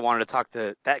was what I wanted to talk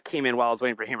to. That came in while I was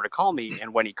waiting for Hamer to call me,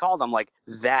 and when he called, I'm like,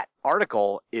 that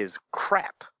article is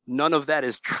crap. None of that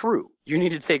is true. You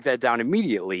need to take that down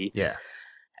immediately. Yeah.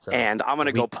 So and I'm going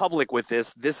to go public with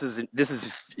this. This is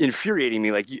infuriating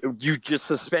me. Like you just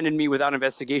suspended me without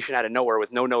investigation out of nowhere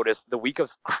with no notice the week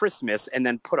of Christmas, and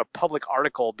then put a public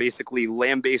article basically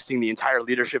lambasting the entire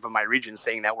leadership of my region,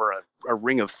 saying that we're a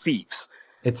ring of thieves.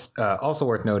 It's also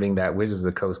worth noting that Wizards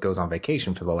of the Coast goes on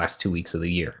vacation for the last 2 weeks of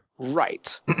the year.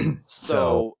 Right.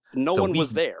 so no one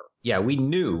was there. Yeah, we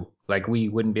knew we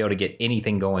wouldn't be able to get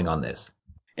anything going on this.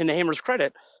 And to Hamer's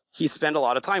credit, he spent a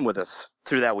lot of time with us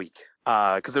through that week.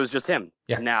 Because it was just him.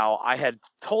 Yeah. Now, I had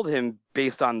told him,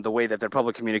 based on the way that their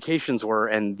public communications were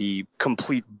and the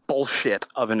complete bullshit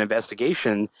of an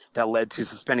investigation that led to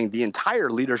suspending the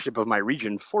entire leadership of my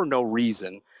region for no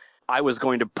reason, I was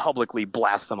going to publicly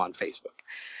blast them on Facebook.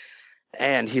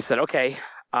 And he said, okay,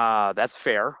 that's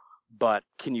fair, but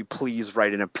can you please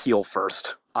write an appeal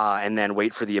first and then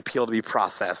wait for the appeal to be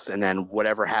processed, and then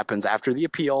whatever happens after the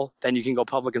appeal, then you can go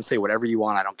public and say whatever you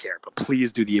want, I don't care, but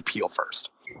please do the appeal first.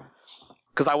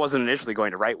 Because I wasn't initially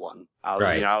going to write one.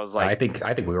 Right. I was like, I think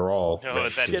we were all. No,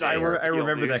 shit, I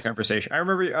remember that conversation. I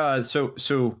remember.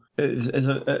 So as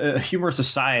a humorous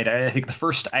aside, I think the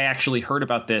first I actually heard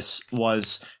about this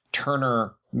was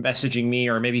Turner messaging me,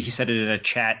 or maybe he said it in a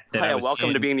chat. That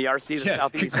welcome to being the RC of the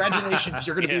Southeast. Congratulations,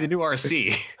 you're going to be the new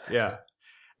RC. Yeah.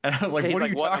 And I was like, what are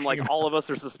you talking I'm like, about? all of us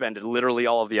are suspended. Literally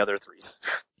all of the other threes.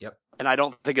 Yep. And I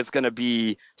don't think it's going to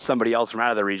be somebody else from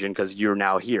out of the region because you're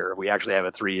now here. We actually have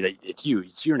a three that it's you.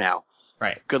 It's you now.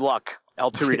 Right. Good luck.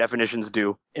 L2 redefinitions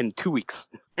due in 2 weeks.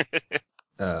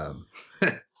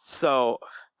 So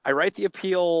I write the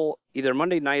appeal either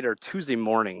Monday night or Tuesday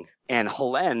morning, and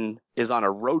Helene is on a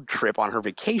road trip on her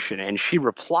vacation, and she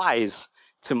replies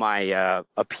to my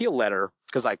appeal letter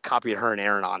because I copied her and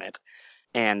Aaron on it,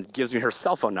 and gives me her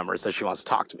cell phone number, says she wants to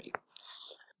talk to me.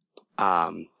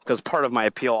 Because part of my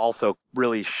appeal also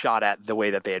really shot at the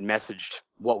way that they had messaged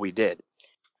what we did.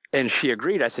 And she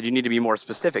agreed. I said, you need to be more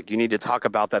specific. You need to talk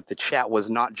about that the chat was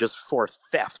not just for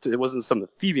theft. It wasn't some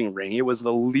thieving ring. It was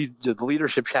the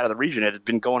leadership chat of the region. It had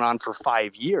been going on for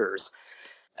 5 years.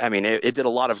 I mean, it did a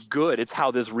lot of good. It's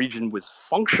how this region was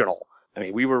functional. I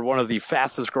mean, we were one of the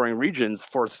fastest growing regions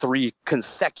for 3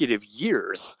 consecutive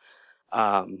years.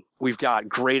 We've got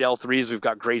great L3s, we've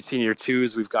got great senior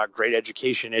 2s, we've got great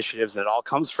education initiatives, and it all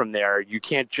comes from there. You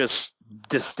can't just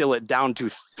distill it down to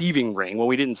thieving ring when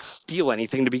we didn't steal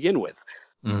anything to begin with.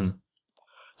 Mm-hmm.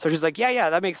 So she's like, yeah,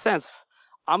 that makes sense.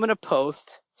 I'm going to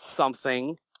post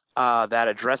something that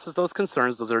addresses those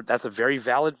concerns. That's a very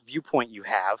valid viewpoint you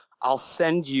have. I'll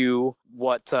send you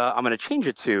what I'm going to change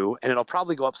it to, and it'll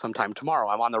probably go up sometime tomorrow.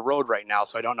 I'm on the road right now,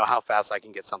 so I don't know how fast I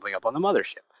can get something up on the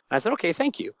mothership. And I said, okay,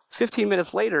 thank you. 15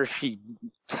 minutes later, she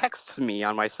texts me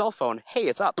on my cell phone, hey,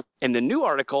 it's up. And the new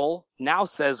article now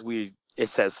says it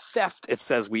says theft. It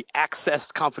says we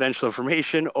accessed confidential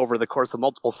information over the course of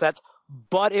multiple sets,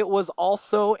 but it was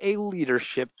also a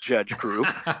leadership judge group.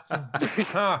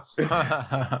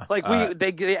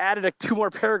 They added 2 more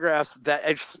paragraphs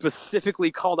that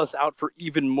specifically called us out for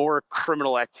even more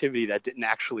criminal activity that didn't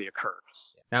actually occur.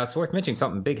 Now, it's worth mentioning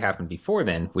something big happened before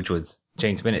then, which was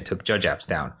James Bennett took judge apps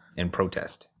down in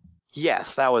protest.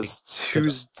 Yes, that was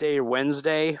Tuesday or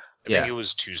Wednesday. I think it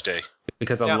was Tuesday.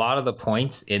 Because a lot of the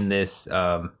points in this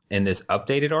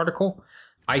updated article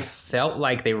I felt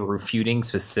like they were refuting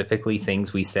specifically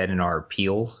things we said in our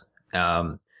appeals.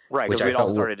 Right, because we'd all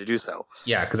started to do so.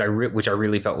 Yeah, because which I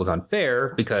really felt was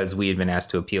unfair because we had been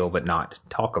asked to appeal but not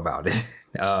talk about it.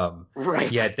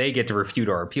 Right. Yet they get to refute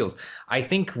our appeals.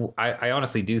 I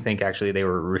honestly do think actually they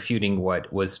were refuting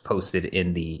what was posted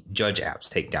in the Judge app's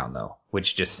takedown though,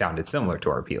 which just sounded similar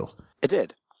to our appeals. It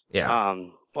did. Yeah.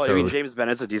 Well, I mean, James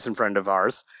Bennett's a decent friend of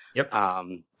ours. Yep.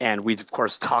 And we of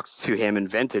course talked to him and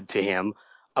vented to him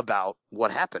about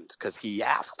what happened because he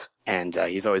asked, and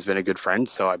he's always been a good friend.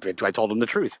 So I told him the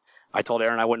truth. I told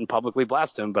Aaron I wouldn't publicly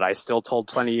blast him, but I still told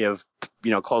plenty of,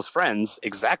 close friends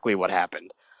exactly what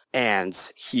happened. And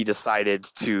he decided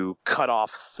to cut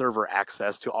off server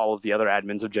access to all of the other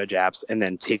admins of Judge Apps and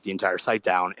then take the entire site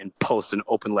down and post an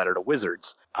open letter to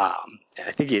Wizards. I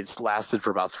think it's lasted for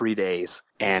about 3 days.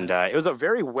 And it was a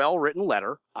very well-written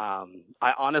letter.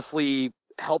 I honestly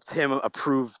helped him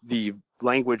approve the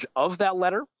language of that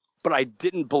letter, but I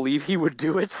didn't believe he would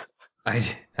do it. I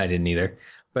didn't either.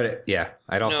 But yeah,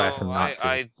 I'd also ask him not to.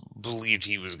 I believed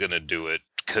he was going to do it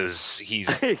because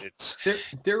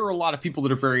there are a lot of people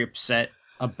that are very upset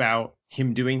about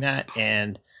him doing that,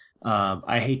 and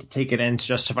I hate to take it ends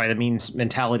justify the means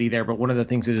mentality there, but one of the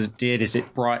things it did is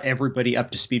it brought everybody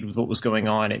up to speed with what was going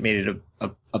on. It made it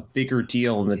a bigger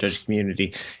deal in the judge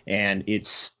community, and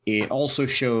it also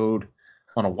showed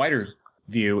on a wider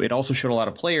view, it also showed a lot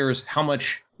of players how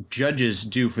much judges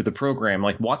do for the program.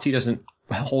 Like WotC doesn't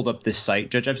hold up this site.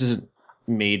 Judge Apps isn't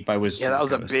made by Wizards. Yeah, that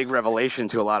was a big revelation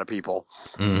to a lot of people.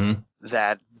 Mm-hmm.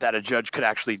 That a judge could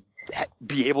actually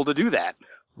be able to do that.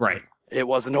 Right. It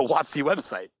wasn't a WotC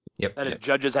website. Yep. That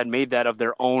judges had made that of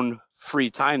their own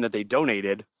free time that they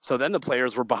donated. So then the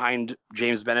players were behind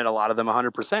James Bennett, a lot of them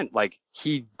 100%. Like,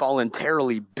 he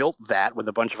voluntarily built that with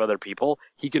a bunch of other people.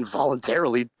 He can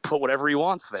voluntarily put whatever he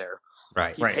wants there.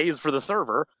 Right. He pays for the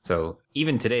server. So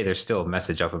even today, there's still a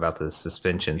message up about the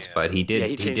suspensions, but he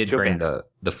did bring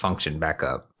the function back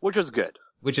up, which was good.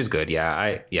 Which is good.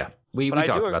 Yeah. We talked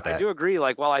about that. I do agree.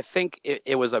 Like, well, I think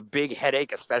it was a big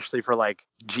headache, especially for like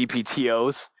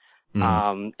GPTOs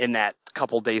in that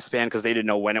couple day span, because they didn't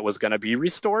know when it was going to be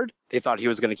restored. They thought he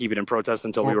was going to keep it in protest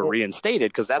until we were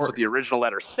reinstated, because that's what the original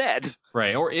letter said.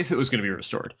 Right. Or if it was going to be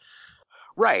restored.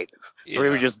 Right. Yeah. Or he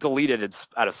would just delete it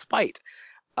out of spite.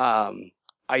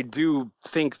 I do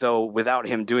think, though, without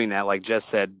him doing that, like Jess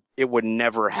said, it would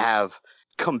never have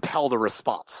compelled a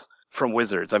response from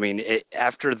Wizards. I mean,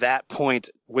 after that point,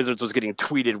 Wizards was getting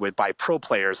tweeted by pro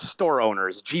players, store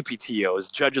owners,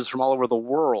 GPTOs, judges from all over the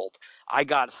world. I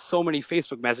got so many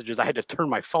Facebook messages, I had to turn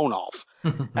my phone off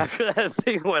after that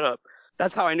thing went up.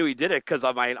 That's how I knew he did it, because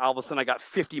all of a sudden I got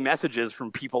 50 messages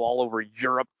from people all over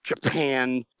Europe,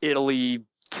 Japan, Italy,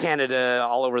 Canada,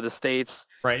 all over the States.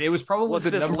 Right. It was probably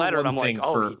the number letter, one and I'm thing like,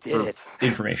 oh, he did it.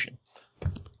 Information.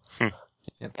 Yep.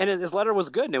 And his letter was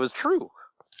good, and it was true.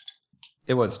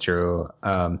 It was true.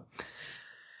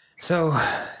 So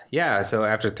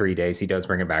after 3 days, he does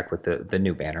bring it back with the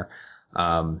new banner.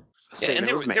 And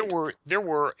there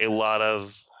were a lot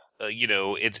of,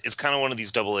 it's kind of one of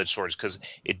these double-edged swords, because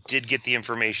it did get the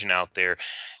information out there.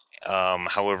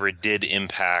 However, it did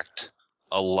impact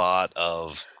a lot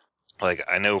of, like,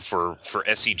 I know for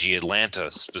SCG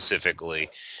Atlanta specifically,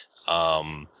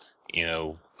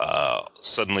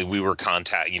 suddenly we were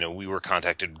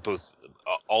contacted, both,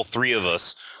 all three of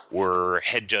us were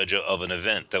head judge of an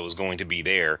event that was going to be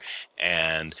there,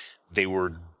 and they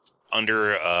were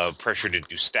under pressure to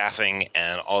do staffing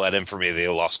and all that information. They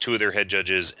lost two of their head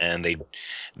judges, and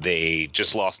they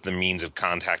just lost the means of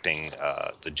contacting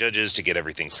the judges to get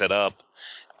everything set up.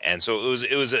 And so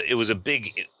it was a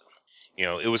big,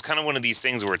 it was kind of one of these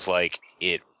things where it's like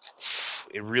it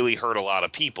really hurt a lot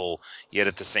of people, yet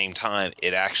at the same time,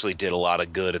 it actually did a lot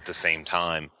of good at the same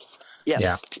time. Yes.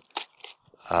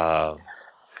 Yeah.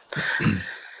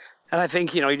 And I think,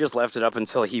 he just left it up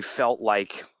until he felt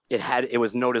like it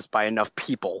was noticed by enough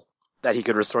people that he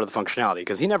could restore the functionality,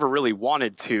 because he never really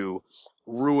wanted to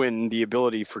ruin the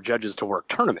ability for judges to work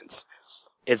tournaments.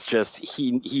 It's just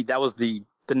he that was the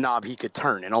knob he could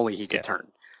turn, and only he could turn.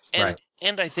 Right.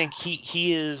 And I think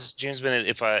he is, James Bennett,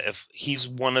 if he's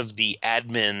one of the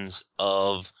admins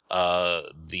of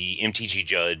the MTG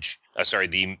Judge,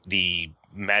 the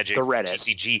Magic, the Reddit.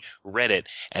 TCG Reddit,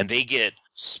 and they get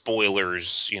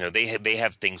spoilers. They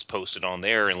have things posted on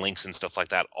there and links and stuff like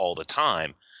that all the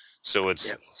time. So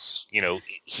it's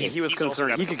he was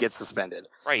concerned he could get suspended.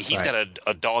 Right. He's got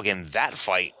a dog in that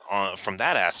fight from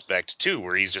that aspect too,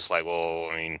 where he's just like, well,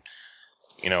 I mean,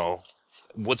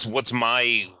 what's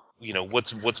my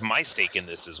stake in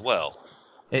this as well?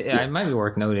 It might be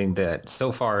worth noting that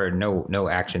so far, no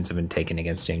actions have been taken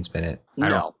against James Bennett.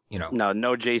 No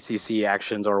JCC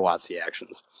actions or WotC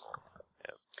actions.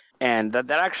 And that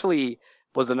actually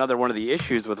was another one of the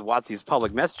issues with WotC's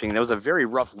public messaging. That was a very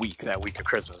rough week, that week of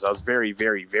Christmas. I was very,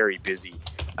 very, very busy.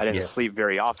 I didn't sleep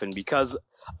very often because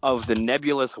of the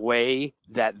nebulous way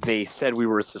that they said we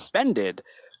were suspended.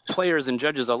 Players and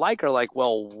judges alike are like,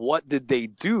 well, what did they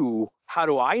do? How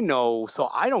do I know so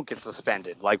I don't get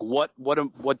suspended? Like, what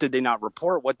did they not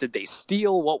report? What did they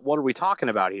steal? What are we talking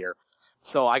about here?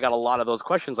 So I got a lot of those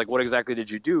questions, like, what exactly did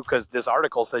you do? Because this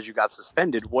article says you got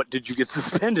suspended. What did you get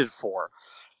suspended for?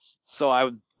 So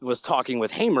I was talking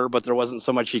with Hamer, but there wasn't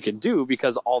so much he could do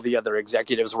because all the other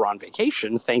executives were on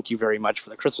vacation. Thank you very much for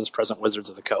the Christmas present, Wizards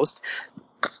of the Coast.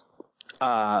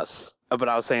 But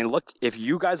I was saying, look, if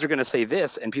you guys are going to say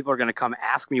this and people are going to come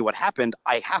ask me what happened,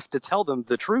 I have to tell them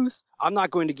the truth. I'm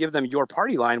not going to give them your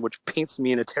party line, which paints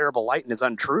me in a terrible light and is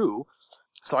untrue.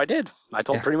 So I did. I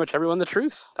told pretty much everyone the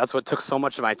truth. That's what took so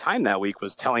much of my time that week,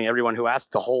 was telling everyone who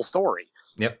asked the whole story.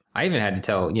 Yep. I even had to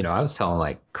tell, I was telling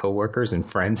like coworkers and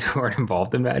friends who weren't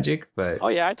involved in Magic, but oh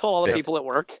yeah, I told all the people at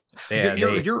work.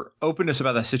 Your openness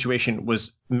about that situation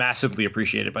was massively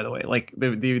appreciated, by the way. Like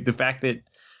the fact that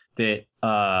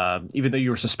even though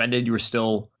you were suspended, you were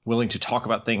still willing to talk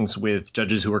about things with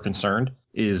judges who were concerned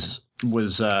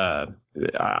was on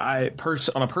a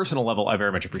personal level, I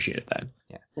very much appreciated that.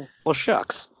 Yeah. Well,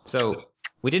 shucks. So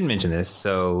we didn't mention this.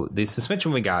 So the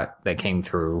suspension we got that came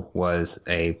through was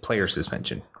a player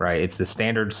suspension, right? It's the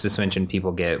standard suspension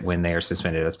people get when they are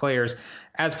suspended as players.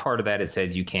 As part of that, it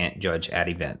says you can't judge at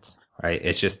events, right?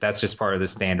 That's just part of the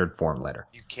standard form letter.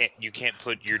 You can't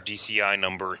put your DCI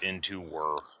number into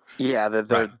WER. Yeah,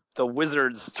 the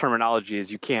Wizards terminology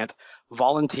is you can't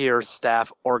volunteer,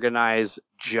 staff, organize,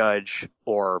 judge,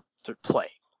 or to play.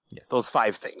 Yes. Those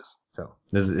 5 things. So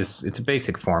it's a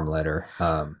basic form letter.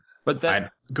 Go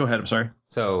ahead. I'm sorry.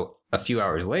 So a few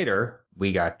hours later,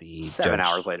 we got the 7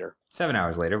 hours later. 7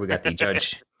 hours later, we got the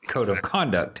judge code of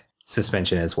conduct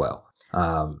suspension as well.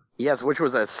 Yes, which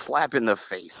was a slap in the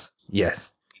face.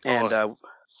 Yes. And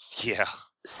yeah.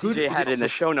 CJ had in the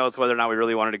show notes whether or not we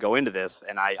really wanted to go into this,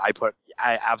 and I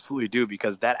absolutely do,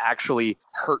 because that actually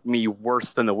hurt me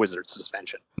worse than the Wizards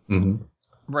suspension. Mm-hmm.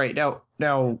 Right.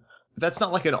 Now that's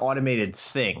not like an automated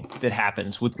thing that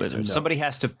happens with Wizards. No. Somebody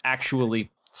has to actually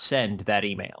send that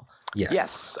email.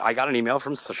 Yes. I got an email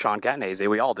from Sean Catanese.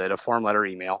 We all did, a form letter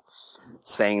email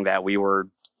saying that we were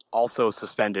also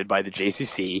suspended by the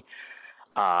JCC.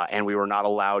 And we were not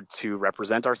allowed to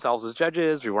represent ourselves as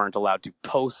judges. We weren't allowed to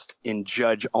post in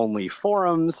judge-only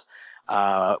forums.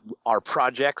 Our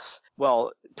projects,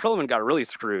 well, Perlman got really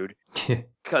screwed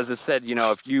because it said,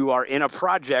 if you are in a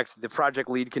project, the project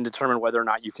lead can determine whether or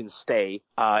not you can stay.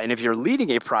 And if you're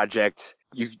leading a project,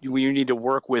 you need to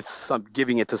work with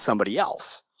giving it to somebody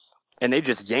else. And they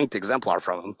just yanked Exemplar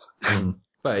from him. Mm-hmm.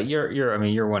 But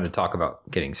you're one to talk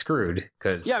about getting screwed,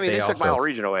 because they took my whole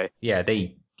region away. Yeah,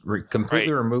 they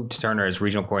completely removed Turner as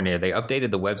regional coordinator. They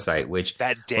updated the website, which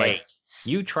that day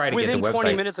you try to within get the website.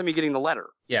 20 minutes of me getting the letter.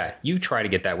 Yeah, you try to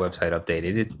get that website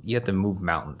updated. You have to move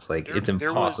mountains. It's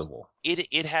impossible.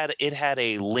 It had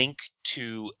a link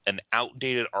to an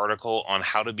outdated article on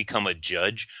how to become a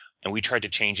judge, and we tried to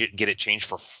get it changed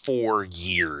for 4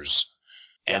 years.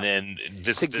 Yeah. And then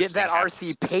to get that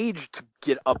RC page to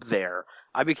get up there.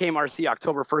 I became RC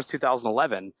October 1st,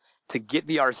 2011. To get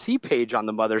the RC page on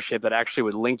the mothership that actually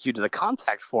would link you to the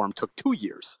contact form took 2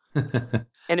 years.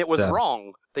 And it was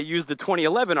wrong. They used the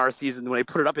 2011 RCs when they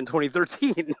put it up in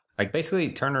 2013. Basically,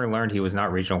 Turner learned he was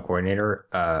not regional coordinator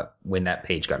when that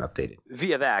page got updated.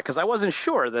 Via that, because I wasn't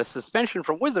sure. The suspension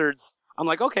from Wizards, I'm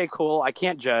like, okay, cool, I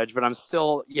can't judge, but I'm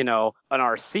still, an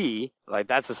RC.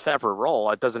 That's a separate role.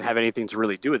 It doesn't have anything to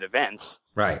really do with events.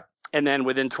 Right. And then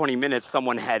within 20 minutes,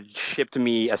 someone had shipped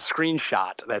me a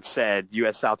screenshot that said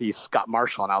U.S. Southeast Scott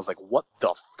Marshall. And I was like, what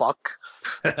the fuck?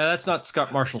 Now, that's not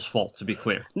Scott Marshall's fault, to be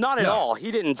clear. Not at all.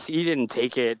 He didn't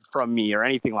take it from me or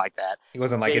anything like that. He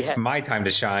wasn't like, it's my time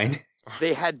to shine.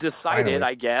 They had decided,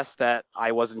 I guess, that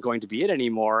I wasn't going to be it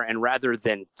anymore. And rather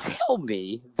than tell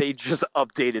me, they just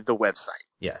updated the website.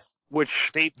 Yes.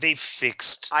 Which they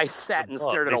fixed. I sat and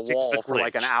stared at a wall for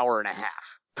like an hour and a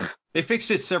half. They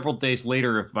fixed it several days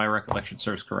later, if my recollection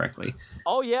serves correctly.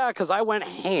 Oh yeah, because I went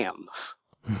ham.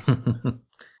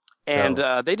 And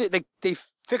they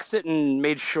fixed it and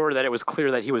made sure that it was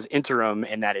clear that he was interim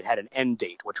and that it had an end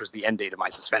date, which was the end date of my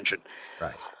suspension.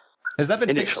 Right. Has that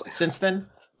been fixed since then?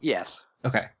 Yes.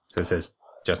 Okay. So it says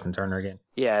Justin Turner again?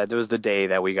 Yeah, it was the day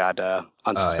that we got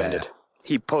unsuspended. Oh, yeah.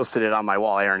 He posted it on my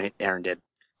wall. Aaron did.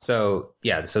 So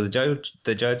the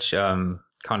judge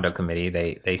conduct committee,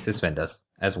 they suspend us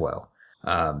as well.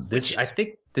 I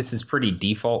think this is pretty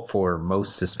default for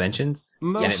most suspensions.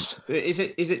 Is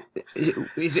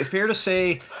it fair to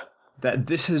say that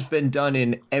this has been done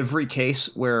in every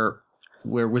case where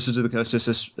Wizards of the Coast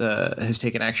has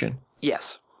taken action?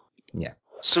 Yes. Yeah.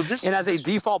 So and as a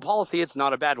default policy, it's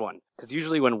not a bad one, because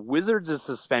usually when Wizards is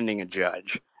suspending a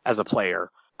judge as a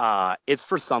player, it's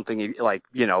for something like,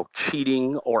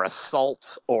 cheating or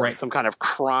assault or some kind of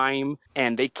crime,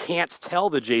 and they can't tell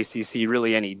the JCC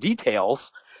really any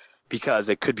details because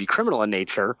it could be criminal in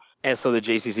nature. And so the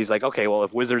JCC is like, okay, well,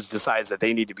 if Wizards decides that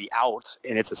they need to be out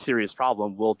and it's a serious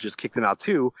problem, we'll just kick them out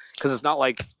too, because it's not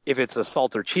like if it's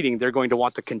assault or cheating, they're going to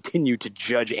want to continue to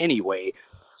judge anyway.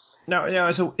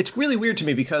 No, so it's really weird to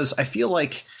me, because I feel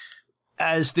like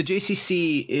as the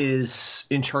JCC is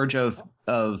in charge of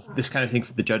this kind of thing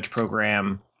for the judge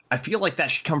program, I feel like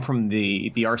that should come from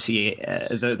the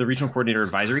RCA, the Regional Coordinator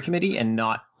Advisory Committee, and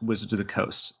not Wizards of the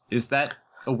Coast. Is that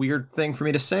a weird thing for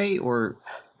me to say, or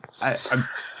I'm...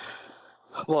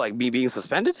 Well, like me being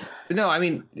suspended? No, I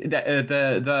mean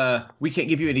the we can't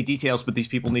give you any details, but these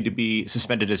people need to be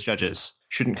suspended as judges.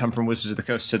 Shouldn't come from Wizards of the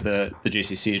Coast to the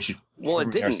JCC. It should. Well,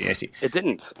 it didn't. RCAC. It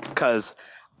didn't, because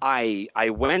I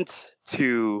went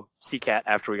to CCAT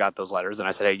after we got those letters, and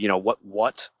I said, hey,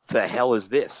 what the hell is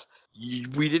this?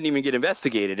 We didn't even get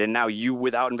investigated, and now you,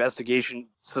 without investigation,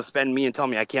 suspend me and tell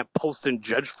me I can't post in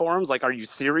judge forums? Like, are you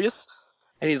serious?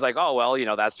 And he's like, oh,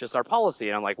 well, that's just our policy.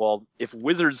 And I'm like, well, if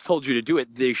Wizards told you to do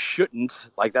it, they shouldn't.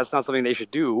 Like, that's not something they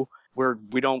should do. We're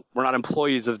not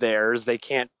employees of theirs.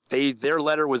 Their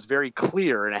letter was very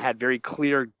clear, and it had very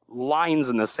clear lines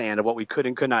in the sand of what we could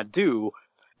and could not do.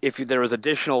 If there was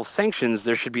additional sanctions,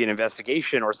 there should be an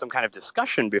investigation or some kind of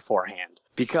discussion beforehand.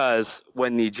 Because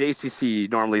when the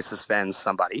JCC normally suspends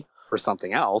somebody for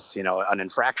something else, an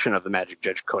infraction of the Magic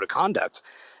Judge Code of Conduct,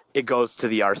 it goes to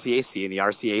the RCAC, and the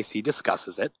RCAC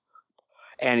discusses it.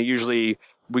 And usually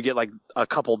we get like a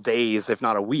couple days, if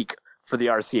not a week, for the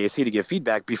RCAC to give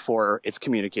feedback before it's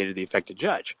communicated to the affected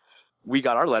judge. We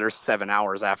got our letters 7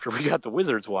 hours after we got the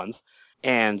Wizards ones.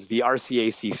 And the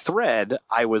RCAC thread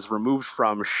I was removed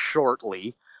from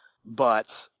shortly,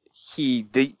 but he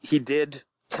did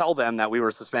tell them that we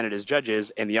were suspended as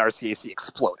judges, and the RCAC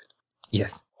exploded.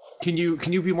 Yes. Can you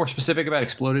be more specific about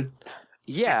exploded?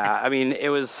 Yeah, I mean, it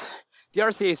was the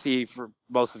RCAC, for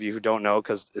most of you who don't know,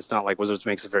 because it's not like Wizards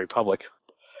makes it very public,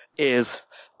 is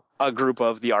a group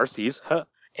of the RCs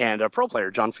and a pro player,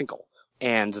 John Finkel.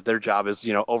 And their job is,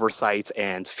 oversight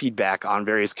and feedback on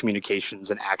various communications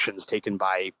and actions taken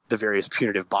by the various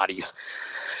punitive bodies.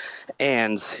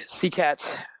 And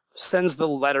CCAT sends the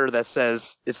letter that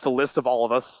says it's the list of all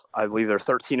of us. I believe there are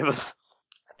 13 of us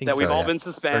that we've all been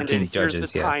suspended. Here's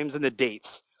the times and the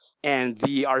dates. And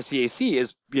the RCAC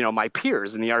is, my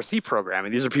peers in the RC program.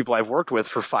 And these are people I've worked with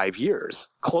for 5 years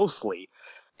closely.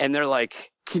 And they're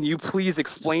like, can you please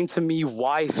explain to me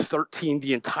why 13,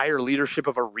 the entire leadership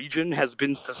of a region, has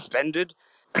been suspended?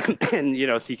 And,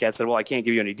 CCAT said, well, I can't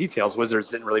give you any details. Wizards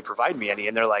didn't really provide me any.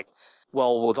 And they're like,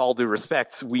 well, with all due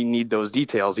respect, we need those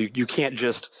details. You can't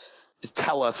just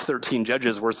tell us 13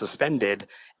 judges were suspended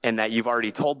and that you've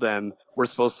already told them we're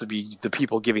supposed to be the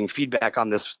people giving feedback on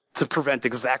this to prevent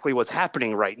exactly what's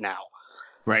happening right now.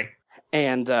 Right.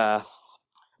 And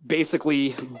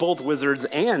basically both Wizards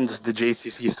and the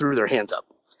JCC threw their hands up.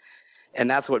 And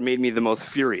that's what made me the most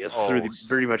furious through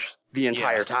pretty much the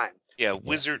entire time. Yeah,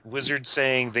 Wizard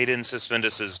saying they didn't suspend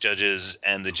us as judges,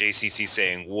 and the JCC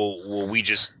saying, well, we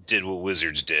just did what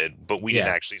Wizards did, but we didn't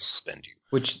actually suspend you.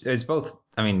 Which is both,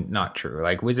 not true.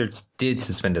 Like, Wizards did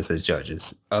suspend us as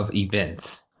judges of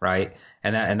events, right?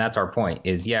 And that's our point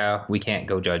is, we can't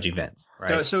go judge events,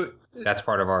 right? So that's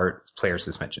part of our player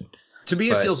suspension. To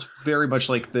me, it feels very much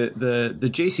like the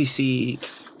JCC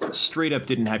straight up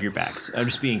didn't have your backs. I'm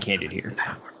just being candid here.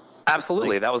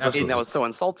 Absolutely. That was the thing that was so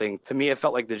insulting. To me, it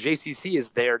felt like the JCC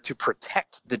is there to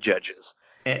protect the judges.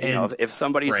 And if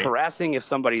somebody's harassing, if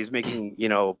somebody's making,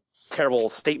 terrible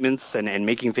statements and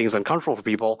making things uncomfortable for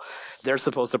people, they're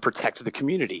supposed to protect the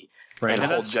community and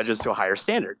hold judges to a higher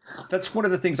standard. That's one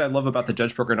of the things I love about the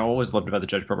judge program. I always loved about the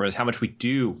judge program is how much we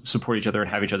do support each other and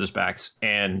have each other's backs.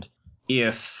 And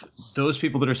if those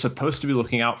people that are supposed to be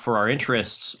looking out for our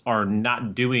interests are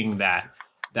not doing that,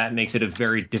 that makes it a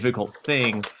very difficult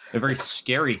thing, a very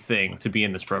scary thing to be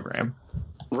in this program.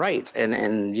 Right. And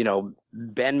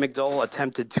Ben McDowell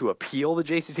attempted to appeal the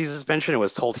JCC suspension and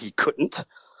was told he couldn't.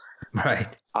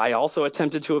 Right. I also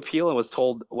attempted to appeal and was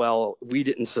told, well, we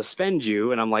didn't suspend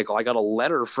you. And I'm like, well, I got a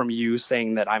letter from you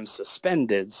saying that I'm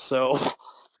suspended. So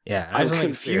Yeah, I'm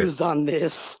confused on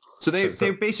this. So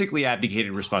they basically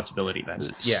abdicated responsibility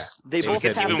then. Yeah, They both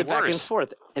passed it back and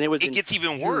forth, and it gets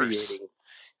even worse.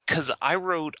 Because I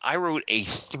wrote a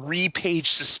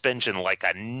 3-page suspension, like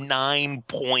a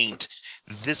 9-point,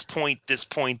 this point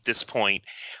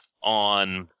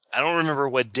on, I don't remember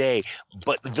what day,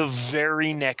 but the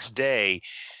very next day,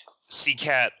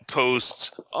 CCAT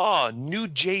posts, new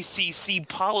JCC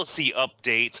policy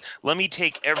updates. Let me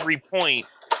take every point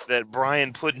that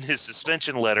Brian put in his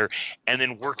suspension letter and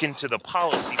then work into the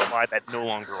policy why that no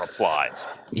longer applies.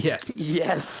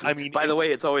 Yes. I mean, by the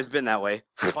way, it's always been that way.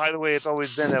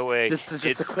 This is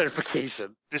just a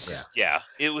clarification.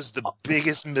 It was the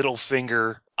biggest middle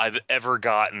finger I've ever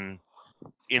gotten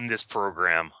in this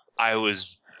program. I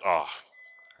was,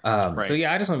 Right. So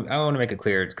yeah, I want to make it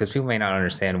clear because people may not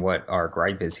understand what our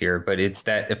gripe is here, but it's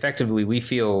that effectively we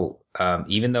feel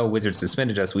even though Wizards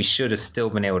suspended us, we should have still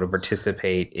been able to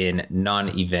participate in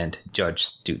non-event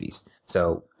judge duties.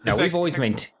 So now we've always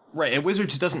maintained right, and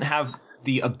Wizards doesn't have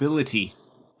the ability,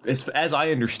 as I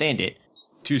understand it,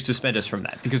 to suspend us from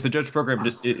that because the judge program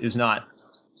is not.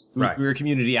 Right. We're a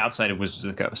community outside of Wizards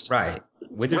of the Coast. Right.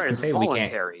 Wizards can say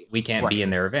we can't be in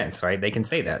their events, right? They can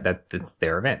say that's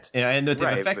their event. Yeah, and what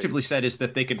they've effectively said is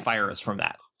that they can fire us from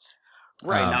that.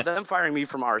 Right. Now, them firing me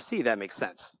from RC, that makes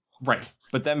sense. Right.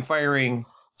 But them firing,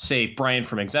 say, Brian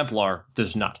from Exemplar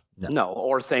does not. No,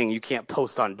 or saying you can't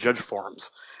post on judge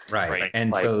forums. Right.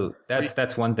 And so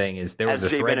that's one thing is there was a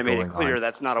thread As Jay Bennett made it clear,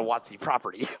 that's not a WotC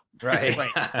property. Right.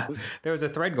 There was a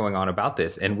thread going on about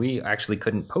this, and we actually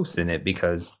couldn't post in it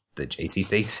because the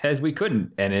JCC said we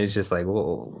couldn't. And it's just like,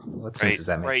 well, what sense does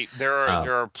that make? Right. There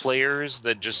are players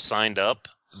that just signed up.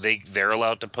 They're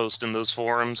allowed to post in those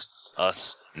forums.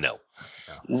 Us, no.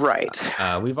 Right.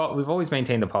 We've always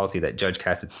maintained the policy that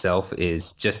JudgeCast itself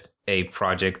is just a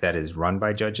project that is run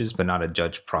by judges, but not a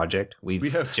judge project. We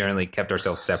have generally kept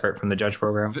ourselves separate from the judge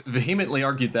program. Vehemently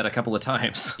argued that a couple of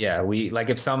times. Yeah, we like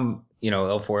if some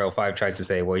L4 L5 tries to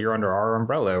say, well, you're under our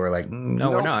umbrella, we're like,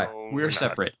 no, we're not. We're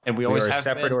separate, and we always are have a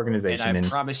separate been, organization. And I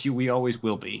promise you, we always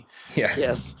will be. Yeah.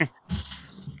 Yes.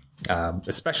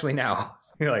 Especially now.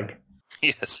 You're like,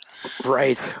 yes.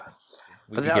 Right.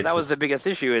 But that was the biggest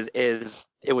issue is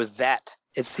it was that.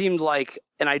 It seemed like,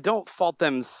 and I don't fault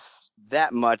them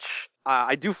that much.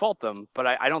 I do fault them, but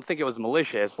I don't think it was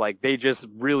malicious. Like they just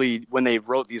really, when they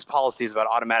wrote these policies about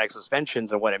automatic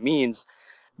suspensions and what it means,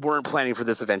 weren't planning for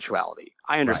this eventuality.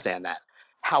 I understand that.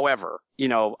 However,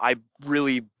 I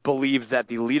really believe that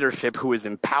the leadership who is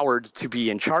empowered to be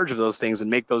in charge of those things and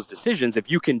make those decisions,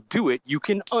 if you can do it, you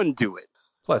can undo it.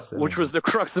 Plus, which was the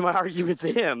crux of my argument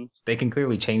to him. They can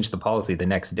clearly change the policy the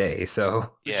next day, so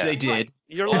which they did.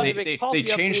 Right. They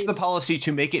changed the policy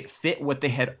to make it fit what they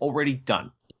had already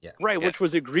done. Yeah. Right, which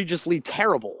was egregiously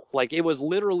terrible. Like it was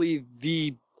literally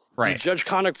the judge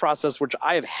conduct process, which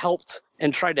I have helped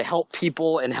and tried to help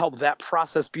people and help that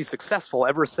process be successful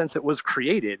ever since it was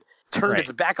created. Turned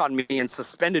its back on me and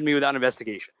suspended me without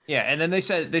investigation. Yeah, and then they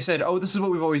said, oh, this is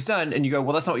what we've always done. And you go,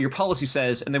 well, that's not what your policy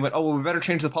says. And they went, oh, well, we better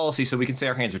change the policy so we can say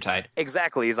our hands are tied.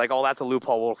 Exactly. He's like, oh, that's a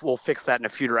loophole. We'll fix that in a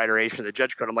future iteration of the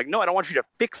judge code. I'm like, no, I don't want you to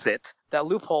fix it. That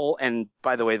loophole, and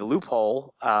by the way, the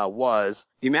loophole was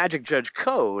the Magic Judge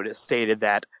Code stated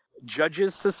that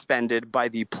judges suspended by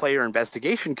the Player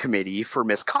Investigation Committee for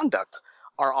misconduct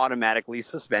are automatically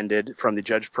suspended from the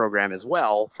judge program as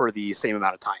well for the same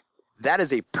amount of time. That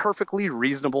is a perfectly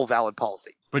reasonable, valid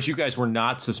policy. But you guys were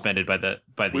not suspended by the.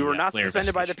 We were not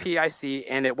suspended by the PIC,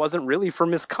 and it wasn't really for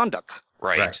misconduct.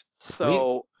 Right.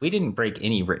 So we didn't break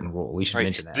any written rule. We should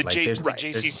mention that. The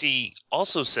JCC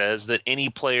also says that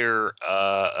any player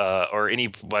or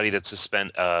anybody that's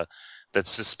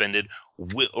suspended,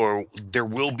 or there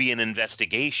will be an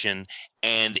investigation,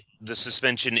 and the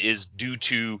suspension is due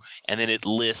to, and then it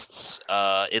lists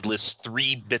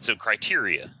 3 bits of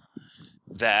criteria.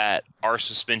 That our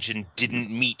suspension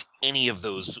didn't meet any of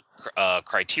those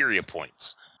criteria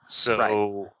points.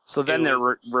 So then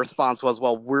their response was,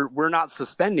 well, we're not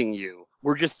suspending you.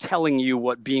 We're just telling you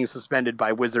what being suspended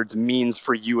by Wizards means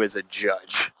for you as a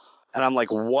judge. And I'm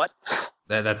like, what?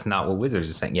 That's not what Wizards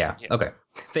is saying. Yeah. Okay.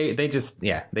 They just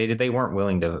they weren't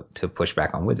willing to push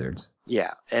back on Wizards.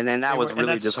 Yeah, and then that was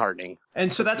really disheartening.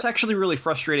 And so that's actually really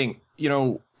frustrating.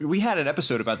 We had an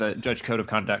episode about the Judge Code of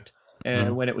Conduct.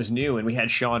 And when it was new, and we had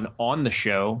Sean on the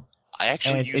show. I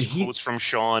actually used quotes from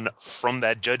Sean from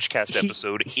that JudgeCast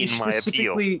episode in my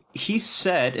appeal. He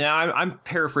said, and I'm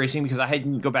paraphrasing because I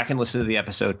hadn't go back and listen to the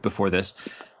episode before this,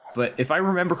 but if I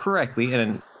remember correctly,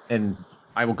 and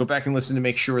I will go back and listen to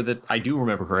make sure that I do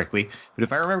remember correctly, but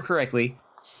if I remember correctly,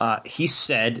 he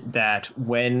said that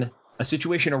when a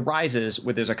situation arises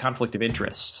where there's a conflict of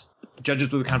interest,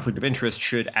 judges with a conflict of interest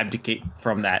should abdicate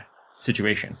from that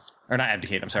situation. Or not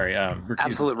abdicate, I'm sorry.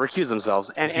 Recuse themselves.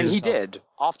 And he did,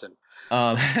 often.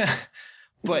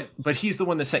 But he's the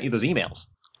one that sent you those emails.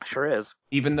 Sure is.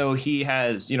 Even though he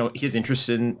has, his interest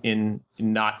in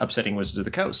not upsetting Wizards of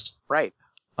the Coast. Right.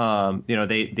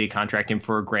 They contract him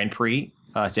for a Grand Prix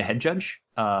to head judge.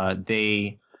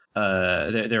 There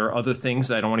are other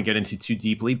things I don't want to get into too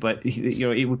deeply, but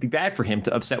it would be bad for him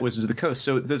to upset Wizards of the Coast.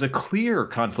 So there's a clear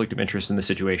conflict of interest in the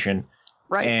situation.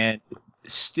 Right. And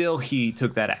still he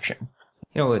took that action.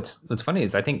 What's funny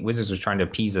is I think Wizards was trying to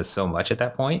appease us so much at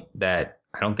that point that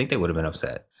I don't think they would have been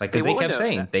upset. Because they kept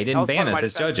saying they didn't ban us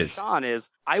as judges. Sean is,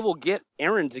 I will get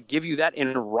Aaron to give you that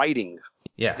in writing.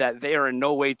 Yeah. That they are in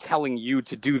no way telling you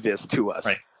to do this to us.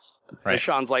 Right. And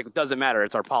Sean's like, it doesn't matter.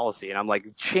 It's our policy. And I'm like,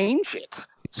 change it.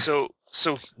 So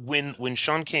when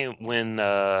Sean came, when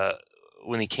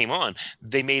he came on,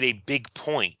 they made a big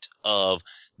point of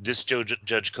this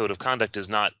judge code of conduct is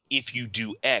not if you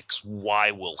do X,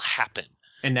 Y will happen.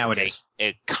 And now it is.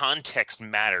 Context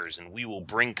matters, and we will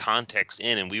bring context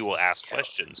in, and we will ask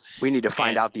questions. We need to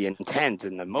find out the intent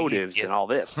and the motives and all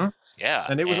this. Yeah.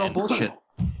 And it was all bullshit.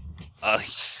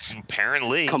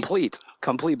 Apparently. Complete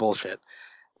bullshit.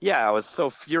 Yeah, I was so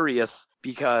furious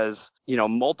because,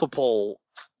 multiple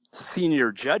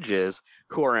senior judges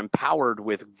who are empowered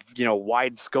with,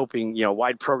 wide scoping,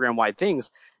 wide program-wide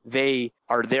things, they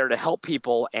are there to help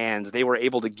people, and they were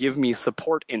able to give me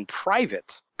support in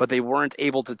private, but they weren't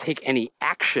able to take any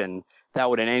action that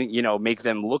would, make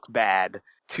them look bad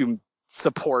to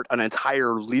support an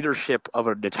entire leadership of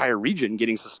an entire region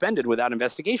getting suspended without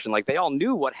investigation. Like, they all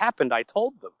knew what happened. I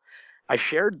told them. I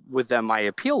shared with them my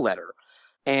appeal letter.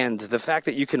 And the fact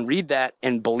that you can read that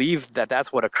and believe that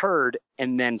that's what occurred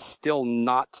and then still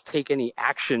not take any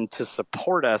action to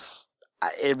support us,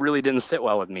 it really didn't sit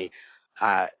well with me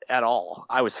at all.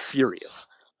 I was furious.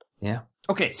 Yeah.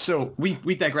 Okay, so we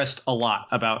digressed a lot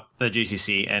about the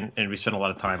JCC and we spent a lot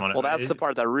of time on it. Well, that's the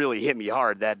part that really hit me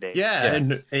hard that day. Yeah.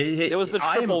 And it was the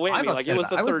triple whammy. Like, it was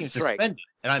the third strike. And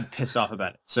I'm pissed off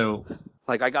about it. So...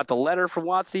 Like, I got the letter from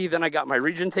WotC, then I got my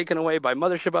region taken away by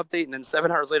Mothership Update, and then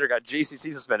 7 hours later got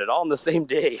JCC suspended, all in the same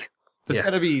day. That's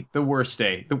got to be the worst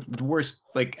day. The worst,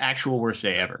 actual worst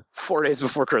day ever. 4 days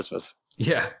before Christmas.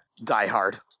 Yeah. Die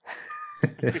hard.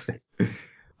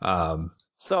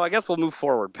 So I guess we'll move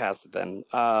forward past it then.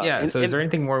 So is there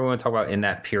anything more we want to talk about in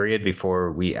that period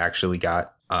before we actually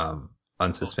got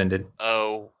unsuspended?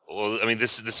 Oh, well, I mean,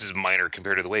 this is minor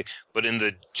compared to the way, but in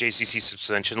the JCC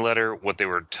suspension letter, what they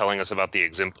were telling us about the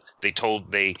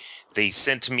they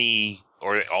sent me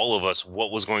or all of us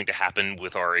what was going to happen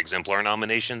with our exemplar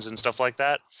nominations and stuff like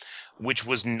that, which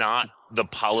was not the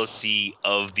policy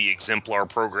of the exemplar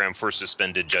program for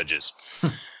suspended judges.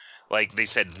 Like, they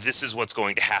said, this is what's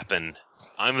going to happen.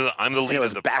 I'm the lead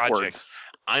of the project.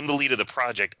 I'm the lead of the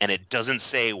project, and it doesn't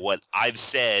say what I've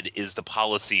said is the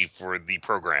policy for the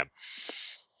program.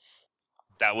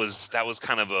 That was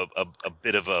kind of a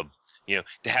bit of a, to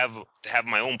have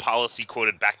my own policy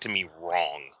quoted back to me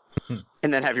wrong.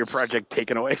 And then have your project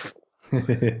taken away.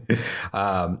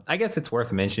 I guess it's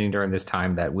worth mentioning during this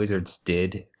time that Wizards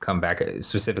did come back,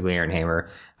 specifically Aaron Hamer.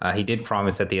 He did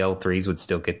promise that the L3s would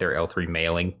still get their L3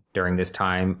 mailing during this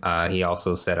time. He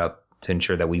also set up to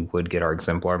ensure that we would get our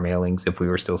exemplar mailings if we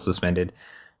were still suspended.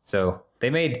 So they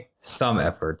made some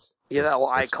efforts. Yeah, well,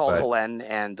 I called Helene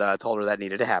and told her that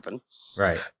needed to happen.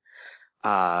 Right.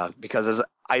 Because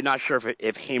I'm not sure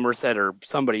if Hamer said or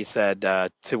somebody said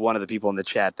to one of the people in the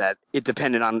chat that it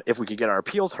depended on if we could get our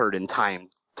appeals heard in time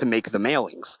to make the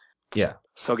mailings. Yeah.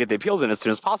 So get the appeals in as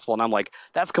soon as possible. And I'm like,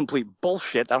 that's complete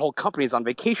bullshit. That whole company's on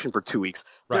vacation for 2 weeks.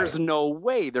 Right. There's no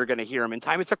way they're going to hear them in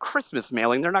time. It's a Christmas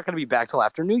mailing. They're not going to be back till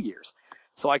after New Year's.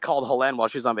 So I called Helene while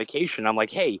she was on vacation. I'm like,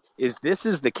 hey, if this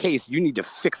is the case, you need to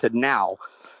fix it now.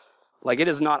 Like, it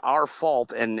is not our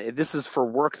fault, and this is for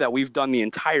work that we've done the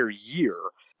entire year,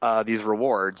 these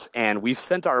rewards, and we've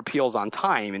sent our appeals on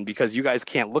time, and because you guys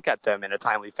can't look at them in a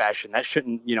timely fashion, that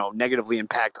shouldn't, negatively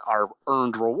impact our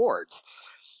earned rewards.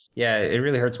 Yeah, it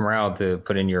really hurts morale to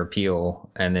put in your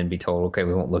appeal and then be told, okay,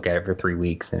 we won't look at it for 3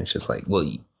 weeks, and it's just like,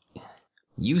 well,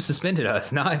 you suspended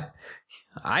us, not...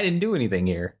 I didn't do anything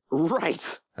here.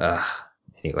 Right.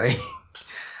 Anyway.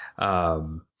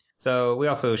 So we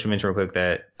also should mention real quick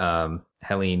that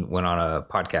Helene went on a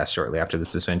podcast shortly after the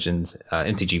suspensions,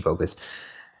 MTG Focus,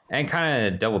 and kind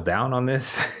of doubled down on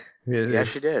this. Yeah,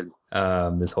 she did.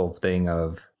 This whole thing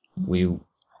of we've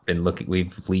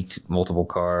leaked multiple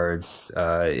cards.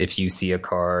 If you see a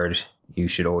card, you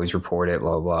should always report it,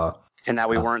 blah, blah. And that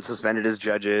we weren't suspended as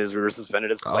judges. We were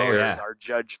suspended as players. yeah. Our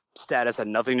judge status had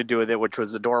nothing to do with it, which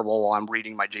was adorable while I'm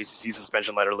reading my JCC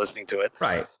suspension letter listening to it.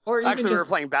 Right. Or Actually, we were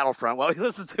playing Battlefront while we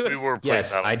listened to it. We were playing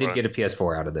Yes, I did get a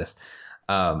PS4 out of this.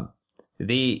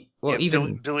 Billy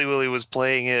Willie was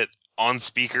playing it on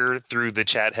speaker through the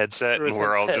chat headset, and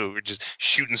we're just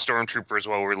shooting stormtroopers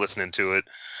while we're listening to it.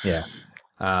 Yeah.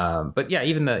 But yeah,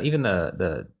 even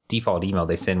the default email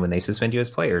they send when they suspend you as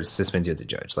players suspends you as a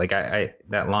judge. Like I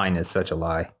that line is such a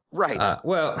lie. Right.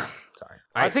 Sorry.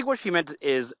 I think what she meant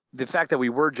is the fact that we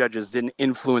were judges didn't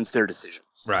influence their decision.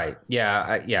 Right.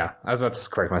 Yeah. I was about to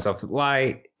correct myself.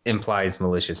 Lie implies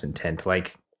malicious intent.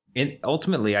 Like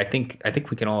ultimately, I think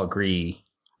we can all agree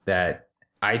that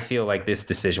I feel like this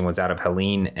decision was out of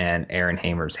Helene and Aaron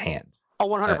Hamer's hands. Oh,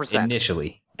 100%.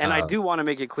 Initially. And I do want to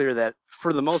make it clear that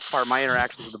for the most part, my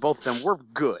interactions with the both of them were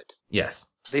good. Yes.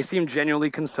 They seemed genuinely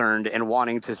concerned and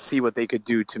wanting to see what they could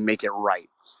do to make it right.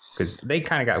 Because they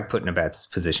kind of got put in a bad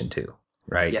position too,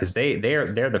 right? Because Yes.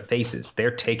 they're the faces. They're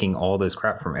taking all this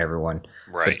crap from everyone,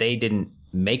 Right. but they didn't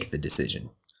make the decision.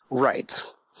 Right.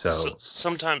 So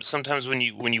sometimes when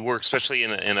you work, especially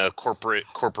in a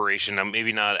corporation,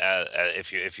 maybe not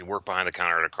if you work behind the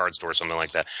counter at a card store or something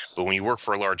like that, but when you work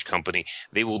for a large company,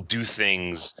 they will do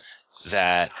things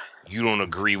that you don't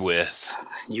agree with.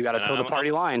 You got to toe the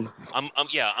party line.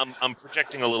 I'm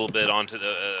projecting a little bit onto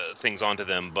the things onto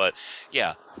them, but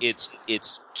yeah, it's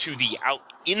to the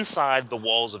inside the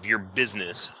walls of your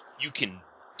business. You can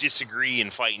disagree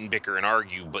and fight and bicker and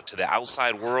argue, but to the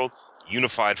outside world,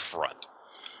 unified front.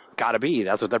 Gotta be.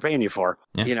 That's what they're paying you for.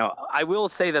 Yeah. I will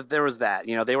say that there was that.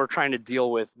 They were trying to deal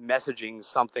with messaging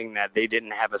something that they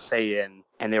didn't have a say in,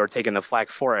 and they were taking the flack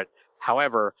for it.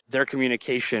 However, their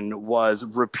communication was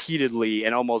repeatedly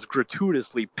and almost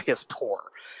gratuitously piss poor.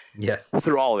 yes.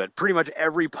 Through all of it. Pretty much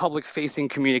every public-facing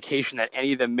communication that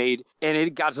any of them made, and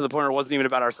it got to the point where it wasn't even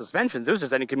about our suspensions. It was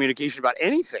just any communication about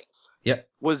anything. Yep.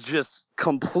 Was just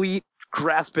complete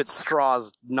grasp at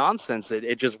straws nonsense.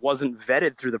 It just wasn't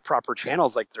vetted through the proper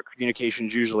channels like their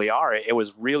communications usually are. It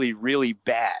was really, really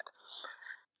bad.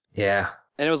 Yeah.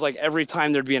 And it was like every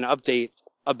time there'd be an update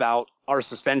about our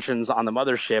suspensions on the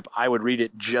mothership, I would read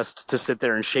it just to sit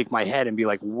there and shake my head and be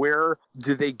like, where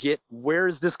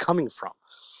is this coming from?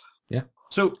 Yeah.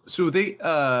 So they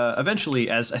eventually,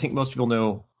 as I think most people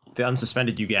know, they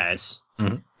unsuspended you guys.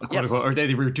 Mm-hmm. Quote, unquote, or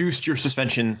they reduced your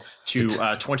suspension to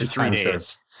 23 days.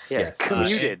 served. Yeah, Yes.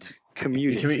 commuted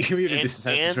Commuted this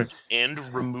suspension.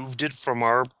 And removed it from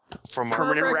our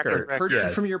Permanent record. Purged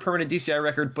it from your permanent DCI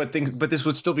record, but this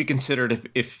would still be considered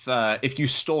if you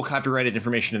stole copyrighted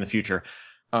information in the future.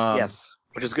 Yes,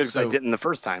 which is good because I didn't the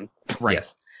first time. Right.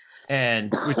 Yes.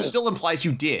 And which still implies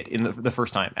you did in the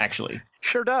first time, actually.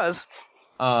 Sure does.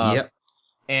 Yep.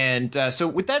 And so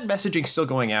with that messaging still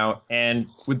going out, and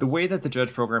with the way that the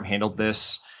judge program handled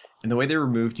this, and the way they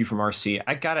removed you from RC,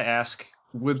 I gotta ask,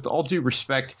 with all due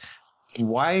respect,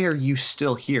 why are you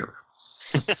still here?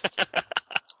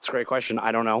 It's a great question.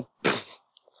 I don't know.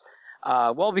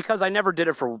 Well, because I never did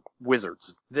it for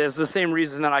Wizards. There's the same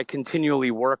reason that I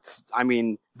continually worked. I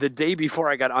mean, the day before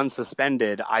I got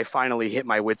unsuspended, I finally hit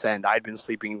my wit's end. I'd been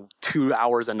sleeping 2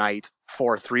 hours a night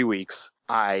for 3 weeks.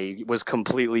 I was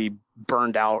completely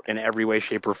burned out in every way,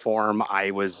 shape, or form.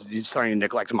 I was starting to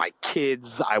neglect my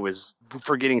kids. I was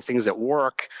forgetting things at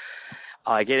work.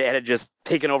 It had just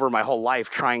taken over my whole life,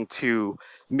 trying to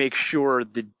make sure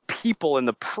the people in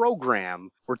the program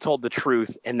were told the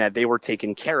truth and that they were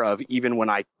taken care of, even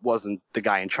when I wasn't the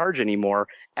guy in charge anymore,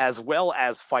 as well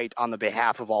as fight on the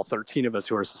behalf of all 13 of us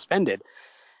who are suspended.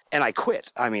 And I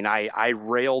quit. I mean, I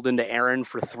railed into Aaron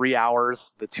for 3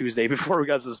 hours the Tuesday before we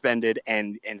got suspended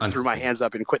and threw my hands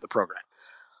up and quit the program.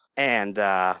 And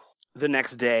the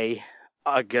next day,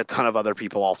 a ton of other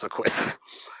people also quit.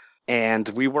 And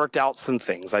we worked out some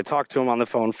things. I talked to him on the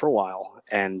phone for a while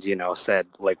and, said,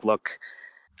 like, look,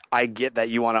 I get that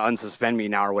you want to unsuspend me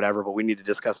now or whatever, but we need to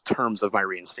discuss terms of my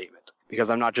reinstatement, because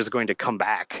I'm not just going to come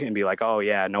back and be like, oh,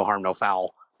 yeah, no harm, no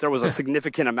foul. There was a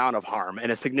significant amount of harm and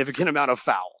a significant amount of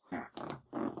foul.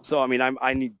 So, I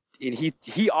mean,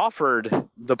 he offered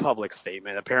the public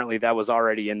statement. Apparently that was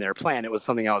already in their plan. It was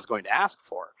something I was going to ask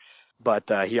for.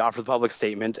 But he offered the public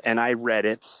statement, and I read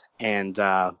it, and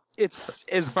it's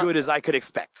as good as I could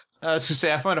expect. I was going to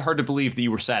say, I find it hard to believe that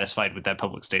you were satisfied with that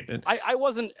public statement. I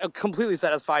wasn't completely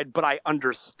satisfied, but I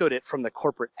understood it from the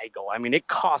corporate angle. I mean, it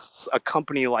costs a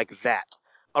company like that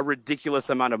a ridiculous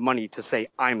amount of money to say,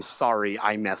 I'm sorry,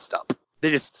 I messed up.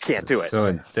 They just can't do it. So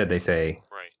instead they say,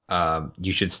 Right.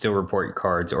 You should still report your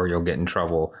cards or you'll get in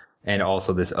trouble. And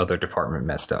also this other department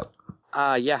messed up.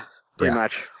 Yeah, pretty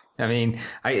much. I mean,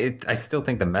 I still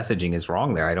think the messaging is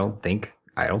wrong there. I don't think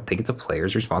I don't think it's a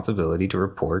player's responsibility to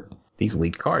report these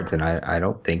leaked cards, and I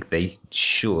don't think they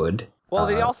should. Well,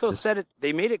 they also said it.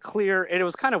 They made it clear, and it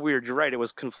was kind of weird. You're right; it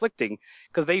was conflicting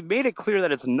because they made it clear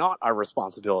that it's not our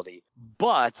responsibility,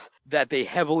 but that they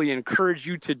heavily encourage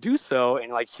you to do so.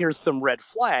 And like, here's some red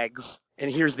flags, and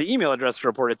here's the email address to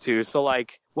report it to. So,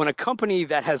 like, when a company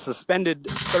that has suspended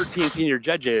 13 senior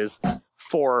judges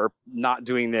for not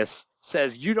doing this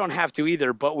says you don't have to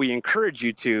either, but we encourage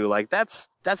you to, like, that's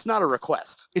not a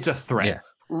request. It's a threat. Yeah.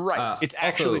 Right. It's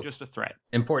actually just a threat.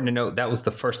 Important to note, that was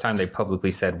the first time they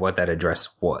publicly said what that address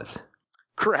was.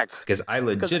 Correct. Because I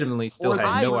legitimately still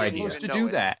had no idea. Supposed to do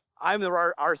that. I'm the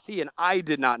RC, and I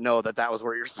did not know that was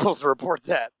where you're supposed to report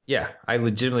that. Yeah, I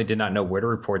legitimately did not know where to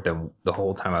report them the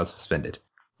whole time I was suspended.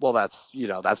 Well, that's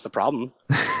the problem.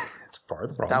 It's part of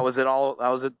the problem. That was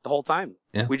it the whole time.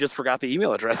 Yeah. We just forgot the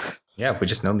email address. Yeah, we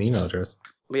just know the email address.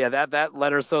 But yeah, that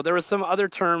letter. So there were some other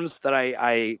terms that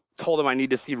I told him I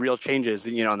need to see real changes,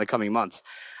 in the coming months.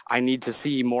 I need to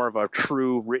see more of a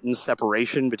true written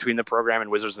separation between the program and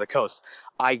Wizards of the Coast.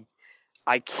 I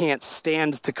can't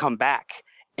stand to come back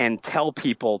and tell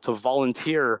people to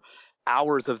volunteer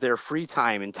hours of their free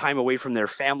time and time away from their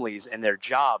families and their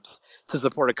jobs to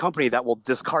support a company that will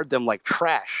discard them like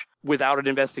trash without an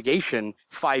investigation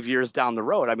 5 years down the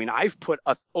road. I mean, I've put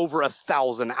over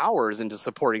 1,000 hours into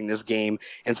supporting this game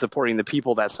and supporting the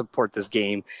people that support this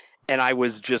game. And I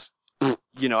was just,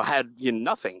 had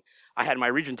nothing. I had my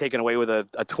region taken away with a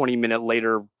 20-minute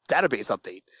later database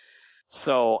update.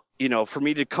 So, for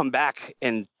me to come back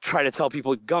and try to tell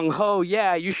people gung-ho,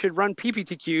 yeah, you should run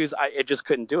PPTQs, it just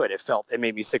couldn't do it. It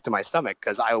made me sick to my stomach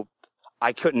because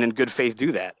I couldn't in good faith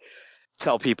do that.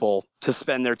 Tell people to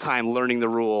spend their time learning the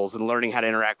rules and learning how to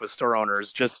interact with store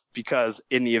owners just because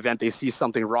in the event they see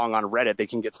something wrong on Reddit, they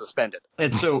can get suspended.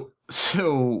 And so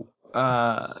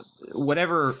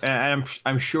whatever, and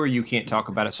I'm sure you can't talk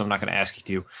about it, so I'm not going to ask you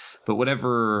to, but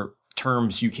whatever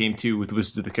terms you came to with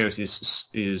Wizards of the Coast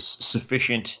is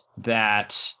sufficient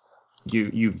that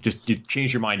you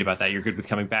changed your mind about that. You're good with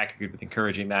coming back. You're good with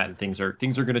encouraging that, and things are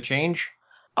going to change.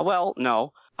 Well,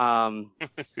 no.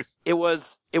 It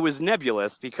was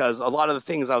nebulous because a lot of the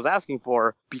things I was asking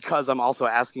for, because I'm also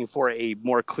asking for a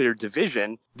more clear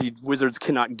division, the Wizards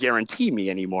cannot guarantee me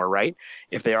anymore, right?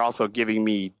 If they are also giving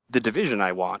me the division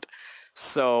I want.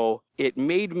 So it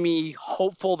made me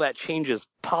hopeful that change is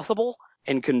possible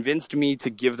and convinced me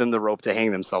to give them the rope to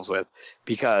hang themselves with.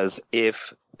 Because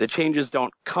if the changes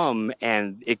don't come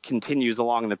and it continues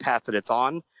along the path that it's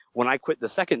on, when I quit the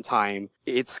second time,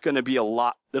 it's going to be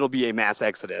it'll be a mass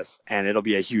exodus and it'll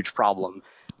be a huge problem.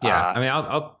 Yeah. I mean,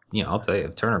 I'll tell you,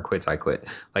 if Turner quits, I quit.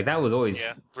 Like that was always,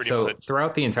 so much.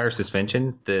 Throughout the entire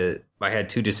suspension, I had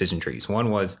two decision trees. One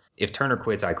was if Turner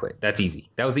quits, I quit. That's easy.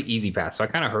 That was the easy path. So I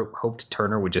kind of hoped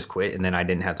Turner would just quit and then I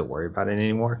didn't have to worry about it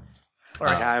anymore.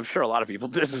 I'm sure a lot of people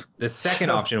did. The second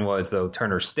option was, though,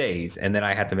 Turner stays, and then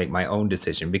I had to make my own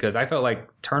decision because I felt like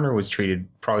Turner was treated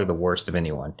probably the worst of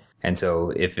anyone. And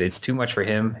so if it's too much for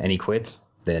him and he quits,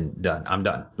 then done. I'm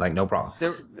done. Like, no problem.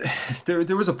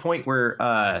 There was a point where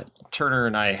Turner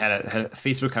and I had a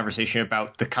Facebook conversation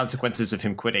about the consequences of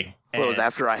him quitting. Well, it was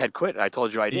after I had quit. I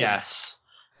told you I did. Yes.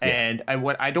 And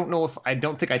I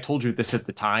don't think I told you this at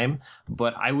the time,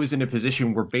 but I was in a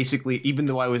position where basically, even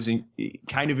though I was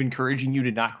kind of encouraging you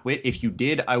to not quit, if you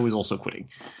did, I was also quitting.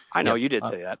 I know you did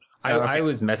say that. I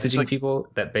was messaging people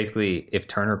that basically, if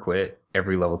Turner quit,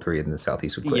 every level 3 in the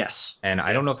Southeast would quit. Yes. And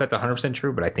I don't know if that's 100%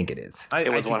 true, but I think it is.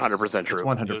 It was 100% true.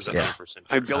 100%.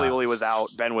 Yeah. Billy Willie was out.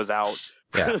 Ben was out.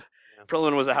 Yeah.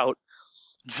 Prillin was out.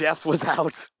 Jess was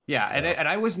out. Yeah, so. and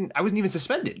I wasn't even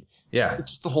suspended. Yeah,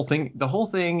 it's just the whole thing. The whole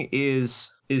thing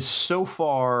is so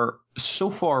far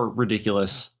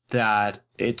ridiculous that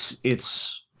it's.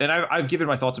 And I've given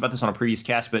my thoughts about this on a previous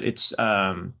cast, but it's.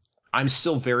 I'm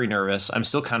still very nervous. I'm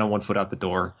still kind of 1 foot out the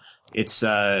door. It's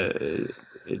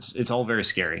all very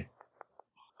scary.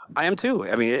 I am too.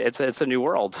 I mean, it's a new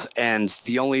world, and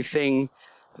the only thing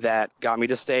that got me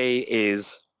to stay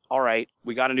is, all right,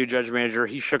 we got a new judge manager.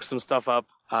 He shook some stuff up.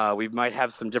 We might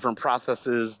have some different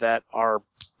processes that are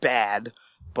bad,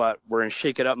 but we're in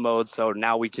shake it up mode. So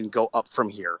now we can go up from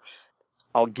here.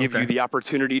 I'll give you the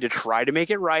opportunity to try to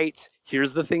make it right.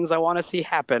 Here's the things I want to see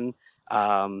happen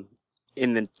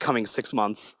in the coming 6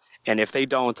 months. And if they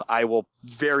don't, I will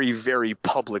very, very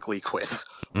publicly quit.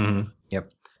 Mm-hmm.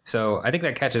 Yep. So I think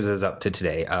that catches us up to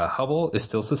today. Hubble is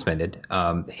still suspended.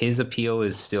 His appeal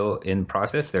is still in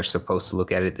process. They're supposed to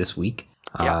look at it this week.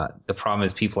 The problem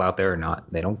is people out there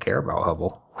they don't care about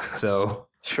Hubble. So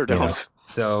sure don't.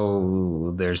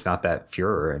 So there's not that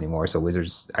furor anymore. So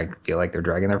Wizards, I feel like they're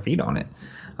dragging their feet on it.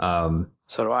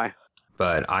 So do I.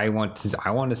 but I want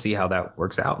to see how that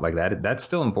works out. Like that's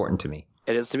still important to me.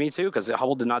 It is to me too, because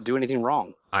Hubble did not do anything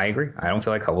wrong. I agree. I don't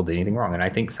feel like Hubble did anything wrong, and I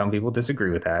think some people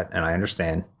disagree with that, and I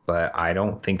understand. But I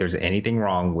don't think there's anything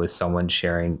wrong with someone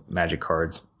sharing Magic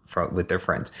cards with their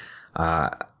friends.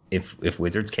 If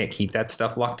Wizards can't keep that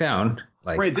stuff locked down,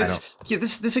 like right,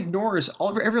 this ignores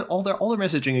all their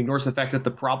messaging ignores the fact that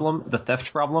the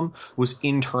theft problem was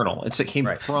internal. It came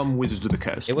from Wizards of the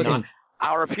Coast. It wasn't.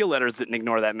 Our appeal letters didn't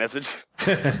ignore that message.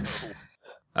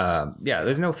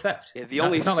 There's no theft. Yeah, the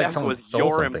only theft was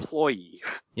your employee.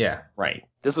 Yeah, right.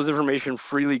 This was information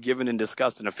freely given and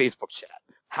discussed in a Facebook chat.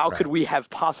 How could we have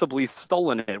possibly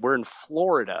stolen it? We're in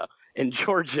Florida, in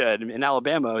Georgia, in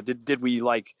Alabama. Did we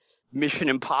like Mission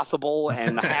Impossible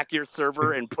and hack your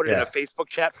server and put it in a Facebook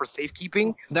chat for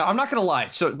safekeeping? Now, I'm not going to lie.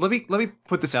 So let me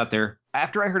put this out there.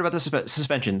 After I heard about the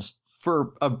suspensions,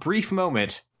 for a brief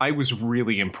moment, I was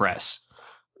really impressed.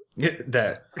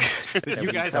 That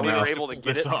you guys were able to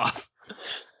get it off.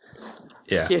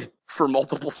 Yeah, for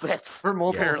multiple sets.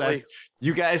 Sets.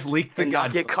 You guys leaked the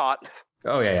God get caught.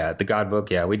 Oh yeah, the God book.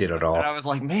 Yeah, we did it all. And I was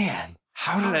like, man,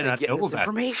 how did I not get know this about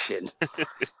information?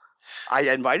 I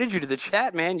invited you to the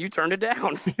chat, man. You turned it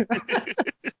down.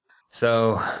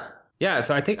 So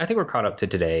I think we're caught up to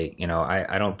today. You know,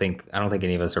 I don't think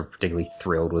any of us are particularly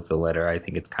thrilled with the letter. I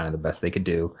think it's kind of the best they could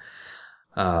do.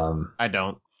 I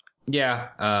don't.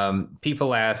 Yeah.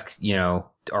 People ask, you know,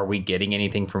 are we getting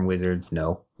anything from Wizards?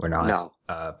 No, we're not. No.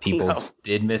 People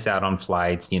did miss out on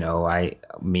flights. You know,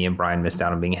 me and Brian missed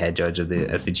out on being head judge of the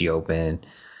SCG Open.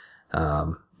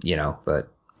 You know,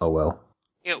 but oh well.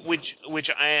 Yeah, which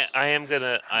I am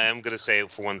gonna say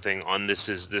for one thing on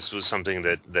this was something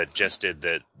that Jess did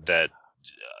that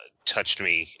touched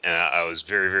me, and I was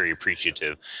very, very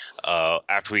appreciative.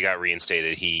 After we got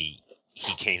reinstated, he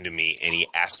came to me and he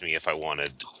asked me if I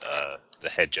wanted the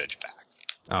head judge back.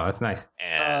 Oh, that's nice.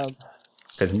 And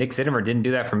because Nick Siddimer didn't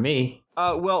do that for me.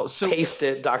 So taste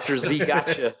it, Dr. Z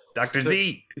gotcha. Dr.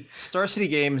 Z. Star City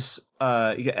Games.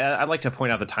 I'd like to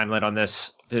point out the timeline on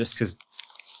this, just because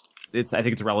I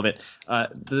think it's relevant.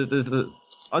 The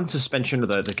unsuspension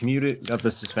or the commuting of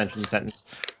the suspension sentence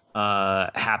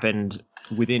happened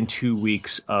within 2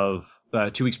 weeks of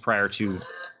 2 weeks prior to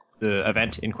the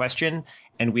event in question,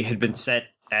 and we had been set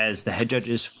as the head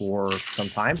judges for some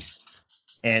time.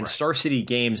 And Star City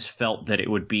Games felt that it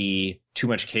would be too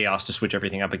much chaos to switch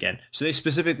everything up again, so they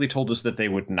specifically told us that they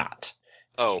would not.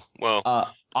 Oh, well,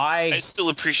 I still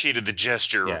appreciated the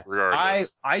gesture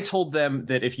regardless. I told them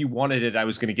that if you wanted it, I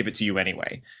was going to give it to you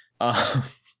anyway.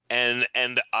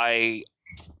 And I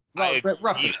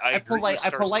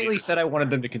politely said I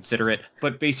wanted them to consider it,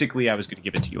 but basically I was going to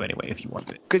give it to you anyway if you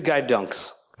wanted it. Good guy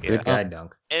Dunks. Good guy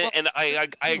Dunks. And I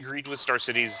agreed with Star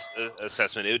City's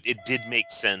assessment. It did make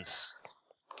sense.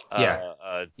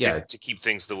 To keep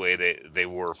things the way they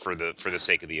were for the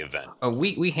sake of the event.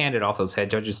 We handed off those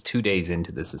head judges 2 days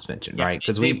into the suspension, right?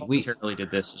 Because we voluntarily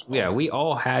did this as well. Yeah, we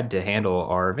all had to handle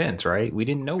our events, right? We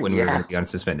didn't know when we were going to be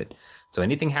unsuspended. So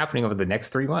anything happening over the next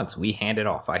 3 months, we handed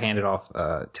off. I handed off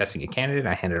testing a candidate.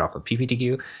 I handed off a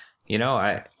PPTQ. You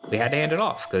know, we had to hand it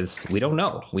off because we don't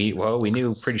know. We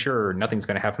knew pretty sure nothing's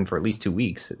going to happen for at least 2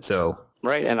 weeks. So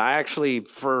right, and I actually,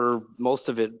 for most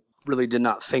of it, really did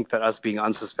not think that us being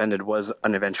unsuspended was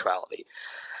an eventuality.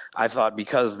 I thought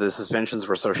because the suspensions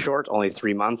were so short, only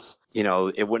 3 months, you know,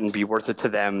 it wouldn't be worth it to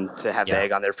them to have the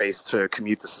egg on their face to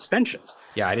commute the suspensions.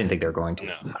 Yeah, I didn't think they were going to.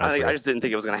 No. I just didn't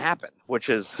think it was going to happen, which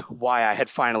is why I had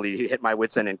finally hit my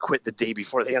wits end and quit the day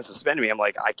before they unsuspended me. I'm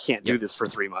like, I can't do this for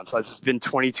 3 months. It's been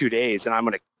 22 days and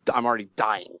I'm already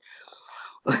dying.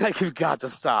 Like, you've got to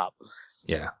stop.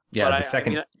 Yeah. Yeah. But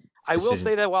I will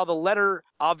say that while the letter,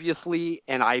 obviously,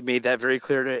 and I made that very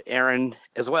clear to Aaron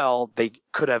as well, they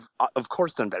could have, of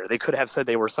course, done better. They could have said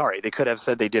they were sorry. They could have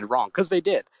said they did wrong, because they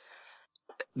did.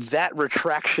 That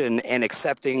retraction and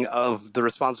accepting of the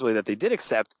responsibility that they did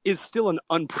accept is still an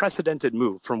unprecedented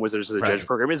move from Wizards of the Judge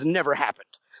program. It has never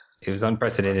happened. It was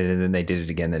unprecedented, and then they did it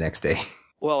again the next day.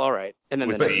 Well, all right. And then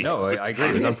No, I agree.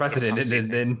 It was unprecedented,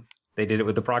 and then they did it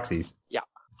with the proxies. Yeah.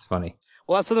 It's funny.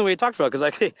 Well, that's something we had talked about, because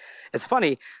actually, it's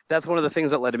funny. That's one of the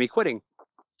things that led to me quitting.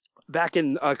 Back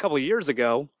in a couple of years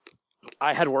ago,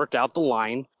 I had worked out the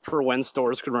line for when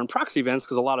stores could run proxy events,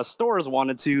 because a lot of stores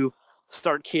wanted to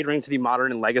start catering to the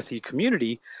Modern and Legacy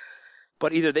community,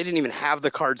 but either they didn't even have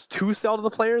the cards to sell to the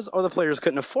players, or the players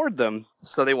couldn't afford them,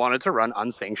 so they wanted to run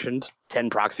unsanctioned 10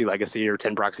 proxy Legacy or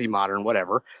 10 proxy Modern,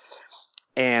 whatever.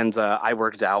 And I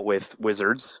worked out with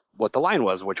Wizards what the line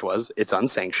was, which was, it's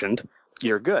unsanctioned,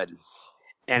 you're good.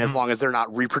 And as long as they're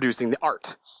not reproducing the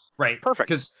art. Right. Perfect.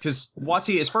 Because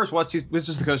WotC, as far as WotC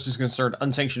Wizards of the Coast is concerned,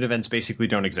 unsanctioned events basically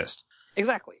don't exist.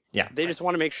 Exactly. Yeah. They just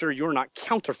want to make sure you're not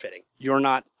counterfeiting. You're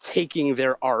not taking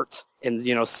their art and,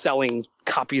 selling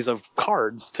copies of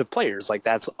cards to players. Like,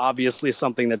 that's obviously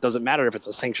something that doesn't matter if it's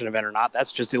a sanctioned event or not.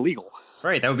 That's just illegal.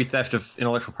 Right. That would be theft of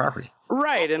intellectual property.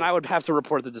 Right. And I would have to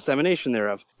report the dissemination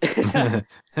thereof.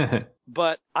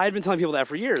 But I'd been telling people that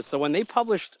for years. So when they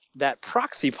published that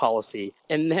proxy policy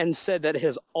and then said that it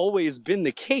has always been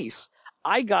the case,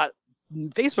 I got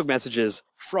Facebook messages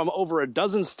from over a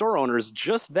dozen store owners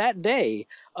just that day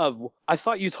of, I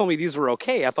thought you told me these were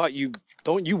okay. I thought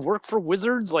don't you work for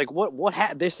Wizards? Like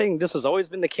they're saying this has always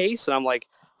been the case. And I'm like,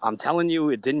 I'm telling you,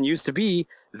 it didn't used to be.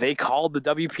 They called the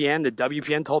WPN. The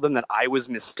WPN told them that I was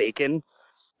mistaken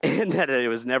and that it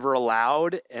was never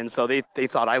allowed. And so they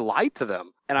thought I lied to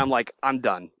them. And I'm like, I'm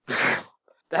done.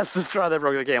 That's the straw that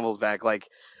broke the camel's back. Like,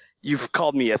 you've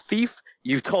called me a thief.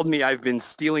 You've told me I've been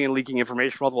stealing and leaking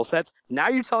information from multiple sets. Now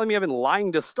you're telling me I've been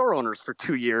lying to store owners for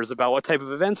 2 years about what type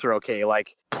of events are okay.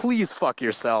 Like, please fuck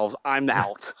yourselves. I'm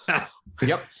out.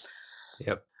 Yep.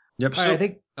 So, I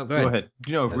think. go Go ahead.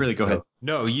 Really, go ahead.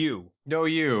 No, you. No,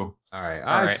 you. All right.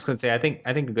 I was just going to say, I think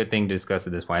a good thing to discuss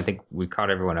at this point. I think we caught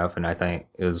everyone up, and I think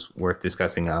it was worth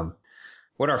discussing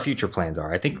what our future plans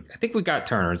are. I think we got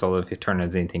Turner's, although if Turner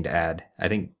has anything to add, I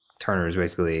think Turner's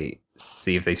basically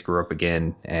see if they screw up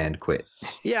again and quit.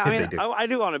 Yeah, I mean, I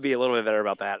do want to be a little bit better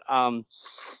about that.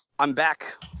 I'm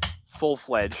back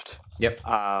full-fledged. Yep.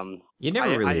 You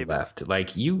never really left.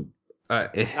 Like, you...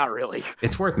 not really.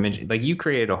 It's worth mentioning. Like, you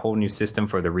created a whole new system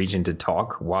for the region to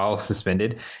talk while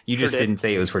suspended. You just didn't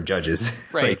say it was for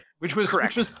judges. Right. Like, which was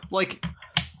correct. Which was like,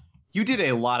 you did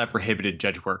a lot of prohibited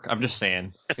judge work. I'm just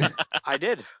saying. I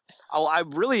did. I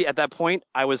really, at that point,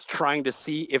 I was trying to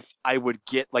see if I would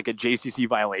get like a JCC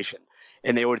violation,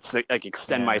 and they would like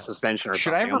extend my suspension or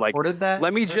Should something. I have reported that?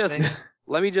 Let me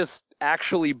just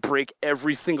actually break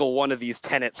every single one of these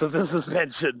tenets of the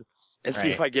suspension and see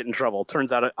if I get in trouble.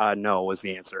 Turns out, no was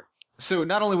the answer. So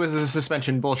not only was the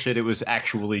suspension bullshit, it was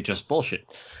actually just bullshit.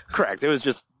 Correct. It was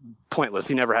just pointless.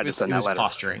 He never had to send that letter.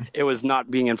 Posturing. It was not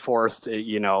being enforced.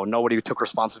 Nobody took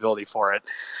responsibility for it.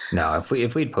 No,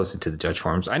 if we'd posted to the judge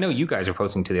forums, I know you guys are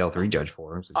posting to the L3 judge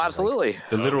forums. Absolutely. Like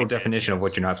the literal definition of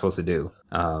what you're not supposed to do.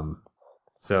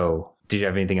 So did you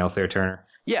have anything else there, Turner?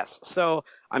 Yes. So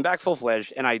I'm back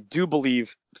full-fledged, and I do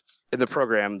believe in the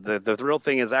program. The real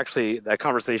thing is actually that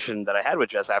conversation that I had with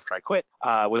Jess after I quit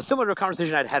was similar to a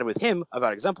conversation I'd had with him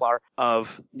about Exemplar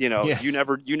of, Yes.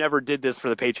 you never did this for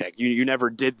the paycheck. You never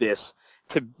did this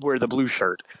to wear the blue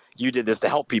shirt. You did this to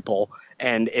help people.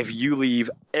 And if you leave,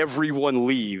 everyone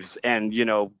leaves. And,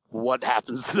 what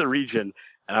happens to the region?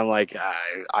 And I'm like,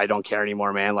 I don't care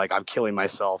anymore, man. Like, I'm killing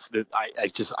myself.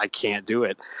 I can't do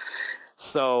it.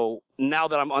 So now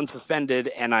that I'm unsuspended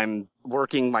and I'm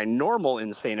working my normal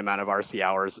insane amount of RC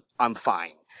hours, I'm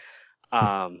fine.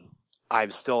 I'm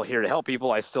still here to help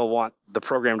people. I still want the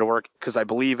program to work because I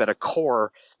believe at a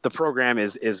core, the program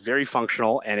is very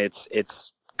functional and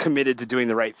it's committed to doing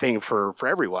the right thing for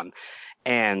everyone.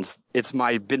 And it's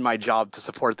been my job to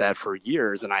support that for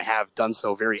years, and I have done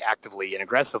so very actively and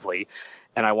aggressively.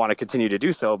 And I want to continue to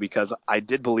do so because I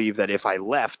did believe that if I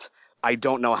left, I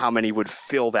don't know how many would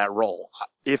fill that role,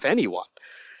 if anyone.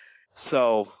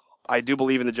 So I do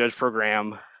believe in the judge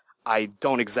program. I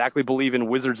don't exactly believe in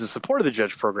Wizards' support of the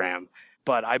judge program,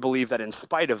 but I believe that in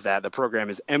spite of that, the program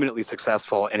is eminently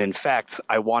successful. And in fact,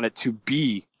 I want it to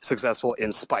be successful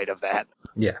in spite of that.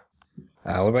 Yeah.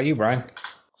 What about you, Brian?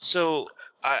 So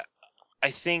I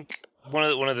think one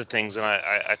of the things, and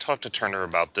I talked to Turner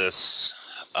about this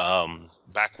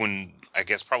back when, I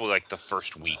guess probably like the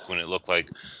first week when it looked like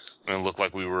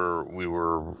we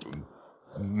were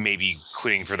maybe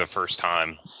quitting for the first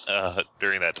time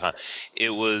during that time.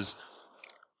 It was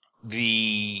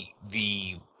the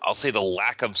I'll say the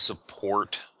lack of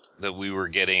support that we were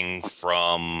getting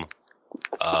from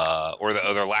or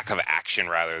the lack of action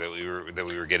rather that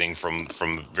we were getting from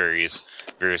various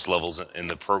levels in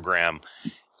the program.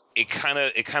 It kind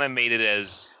of made it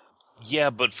as, yeah,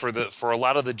 but for a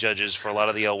lot of the judges, for a lot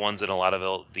of the L1s and a lot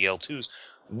of the L2s,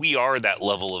 we are that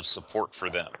level of support for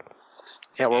them.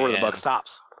 Yeah, we're where the buck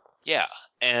stops. Yeah,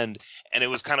 and it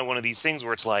was kind of one of these things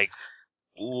where it's like,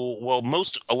 well,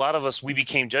 a lot of us, we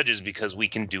became judges because we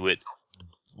can do it.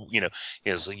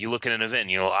 So you look at an event,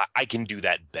 I can do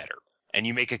that better. And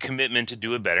you make a commitment to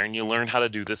do it better, and you learn how to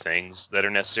do the things that are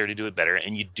necessary to do it better,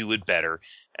 and you do it better,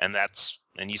 and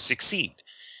you succeed.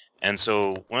 And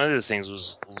so one of the things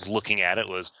was looking at it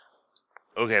was,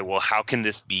 okay, well, how can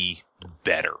this be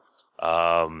better?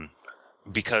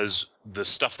 Because the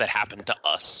stuff that happened to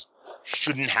us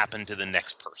shouldn't happen to the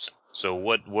next person. So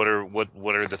what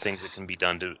are the things that can be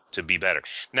done to be better?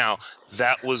 Now,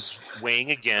 that was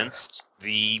weighing against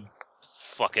the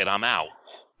fuck it, I'm out.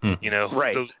 You know,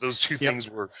 Right. those two things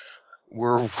were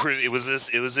it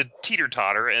was a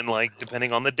teeter-totter, and like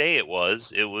depending on the day it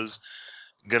was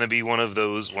gonna be one of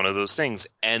those things.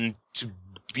 And to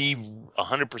be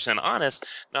 100% honest,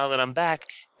 now that I'm back,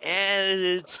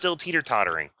 it's still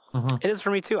teeter-tottering. Mm-hmm. It is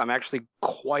for me too. I'm actually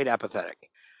quite apathetic.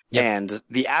 Yep. And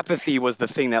the apathy was the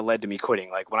thing that led to me quitting.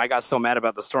 Like when I got so mad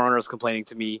about the store owners complaining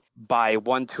to me by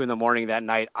 1, 2 in the morning that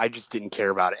night, I just didn't care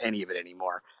about any of it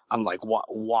anymore. I'm like,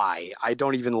 why? I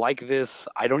don't even like this.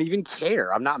 I don't even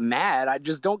care. I'm not mad. I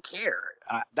just don't care.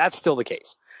 That's still the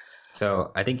case.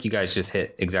 So I think you guys just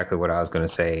hit exactly what I was going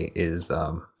to say is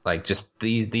like just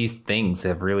these things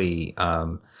have really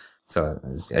so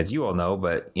as you all know,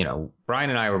 but you know, Brian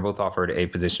and I were both offered a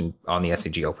position on the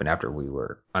SCG Open after we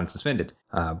were unsuspended.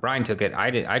 Brian took it.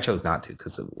 I chose not to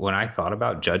because when I thought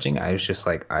about judging, I was just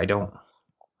like, I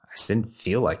just didn't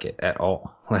feel like it at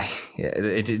all. Like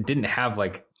it didn't have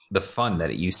like the fun that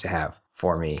it used to have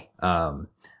for me.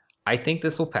 I think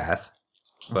this will pass.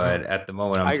 But at the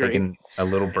moment, I'm taking a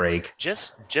little break.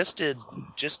 Just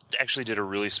actually did a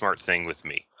really smart thing with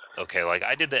me. Okay, like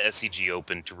I did the SCG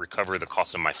Open to recover the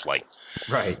cost of my flight.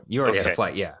 Right, you already had a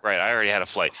flight, yeah. Right, I already had a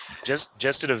flight. Just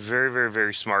did a very, very,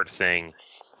 very smart thing.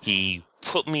 He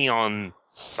put me on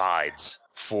sides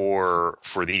for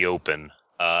the Open,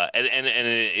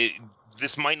 and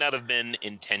this might not have been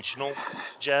intentional,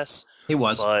 Jess. It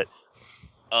was, but.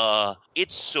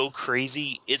 It's so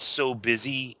crazy, it's so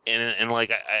busy, and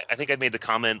like I think I made the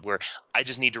comment where I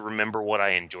just need to remember what I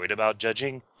enjoyed about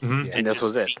judging, and this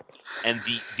was it. And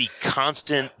the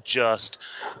constant just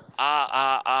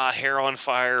hair on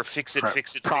fire, fix it,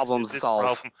 problem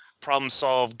solve, problem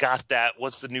solve, got that.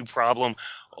 What's the new problem?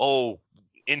 Oh,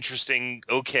 interesting.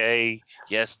 Okay,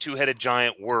 yes, two-headed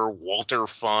giant were Walter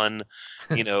fun.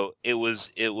 You know, it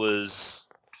was.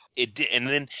 It did, and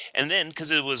then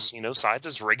because it was, you know, sides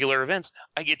as regular events,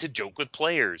 I get to joke with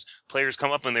players. Players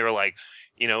come up and they were like,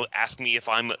 you know, ask me if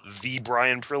I'm the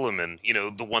Brian Prilliman, you know,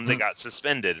 the one that got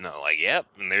suspended, and I'm like, yep.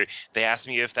 And they asked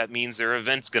me if that means their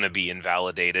event's going to be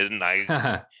invalidated, and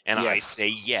I I say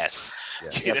yes.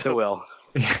 Yeah. Yes, it will.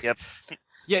 Yep.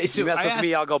 Yeah. So you mess with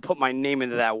me, I'll go put my name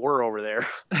into that whir over there.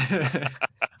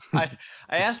 I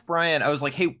asked Brian, I was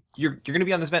like, hey, you're going to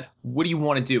be on this event. What do you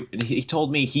want to do? And he told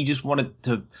me he just wanted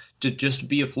to just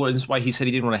be a floor. This is why he said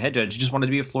he didn't want a head judge. He just wanted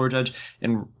to be a floor judge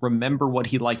and remember what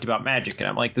he liked about Magic. And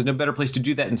I'm like, there's no better place to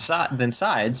do that than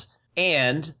sides.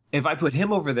 And if I put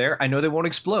him over there, I know they won't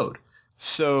explode.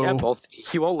 So yeah,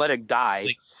 he won't let it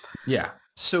die. Yeah.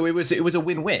 So it was a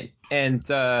win-win. And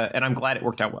I'm glad it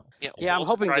worked out well. Yeah, I'm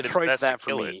hoping Detroit's that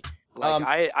for me. Like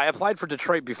I applied for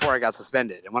Detroit before I got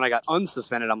suspended, and when I got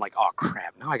unsuspended, I'm like, oh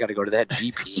crap! Now I got to go to that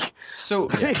GP. So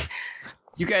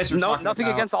you guys are nothing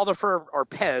against Alderfer or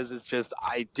Pez. It's just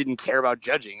I didn't care about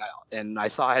judging, and I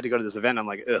saw I had to go to this event. I'm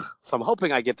like, ugh. So I'm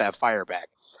hoping I get that fire back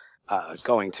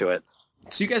going to it.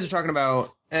 So you guys are talking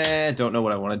about, don't know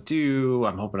what I want to do.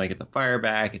 I'm hoping I get the fire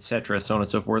back, etc., so on and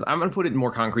so forth. I'm going to put it in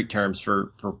more concrete terms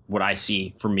for what I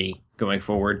see for me going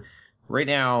forward. Right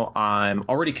now, I'm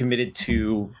already committed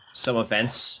to some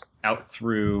events out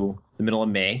through the middle of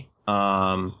May,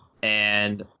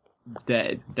 and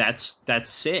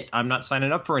that's it. I'm not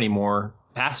signing up for any more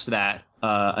past that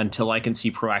until I can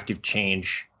see proactive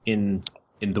change in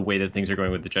the way that things are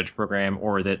going with the judge program,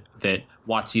 or that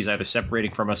WotC is either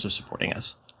separating from us or supporting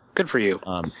us. Good for you.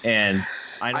 And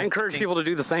I encourage people to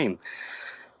do the same.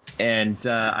 And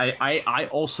I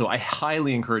also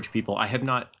highly encourage people. I've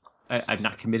not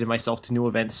committed myself to new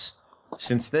events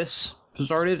since this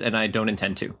started, and I don't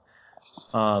intend to.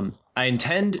 I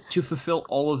intend to fulfill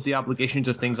all of the obligations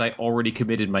of things I already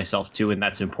committed myself to, and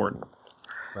that's important.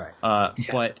 Right.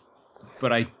 But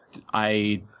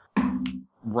I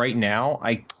right now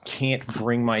I can't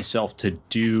bring myself to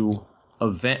do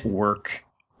event work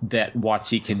that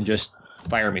WotC can just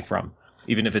fire me from,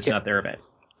 even if it's not their event.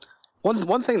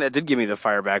 One thing that did give me the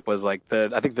fire back was like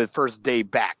I think the first day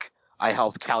back, I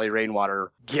helped Callie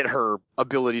Rainwater get her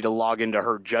ability to log into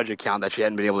her judge account that she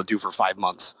hadn't been able to do for 5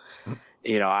 months.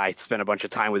 You know, I spent a bunch of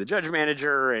time with the judge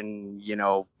manager and, you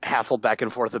know, hassled back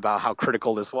and forth about how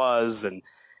critical this was, and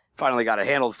finally got it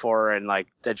handled for her, and like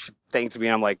that she thanked me.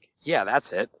 And I'm like, yeah,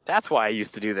 that's it. That's why I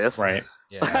used to do this. Right.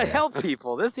 Yeah, I help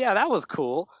people. That was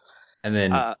cool. And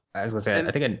then I was going to say,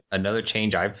 I think another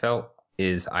change I've felt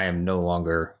is I am no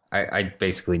longer I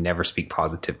basically never speak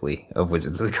positively of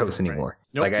Wizards of the Coast anymore.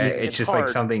 Nope. Like it's just hard. like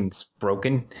something's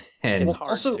broken, and It's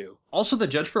hard to. Also, the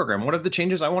judge program. One of the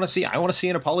changes I want to see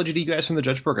an apology to you guys from the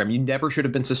judge program. You never should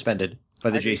have been suspended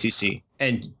by the JCC,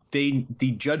 and the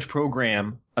judge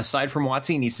program, aside from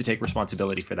WotC, needs to take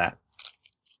responsibility for that.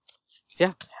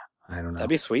 Yeah, I don't know. that'd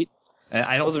be sweet.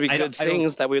 Those would be good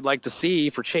things that we'd like to see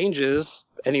for changes.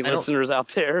 Any listeners out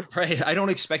there? Right. I don't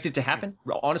expect it to happen.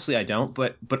 Honestly, I don't.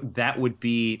 But that would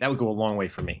go a long way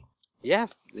for me. Yeah,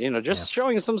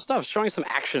 showing some stuff, showing some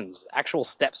actions, actual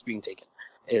steps being taken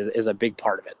is a big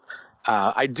part of it.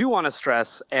 I do want to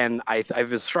stress, and I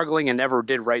was struggling and never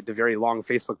did write the very long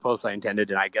Facebook post I intended,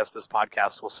 and I guess this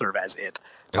podcast will serve as it,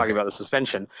 talking about the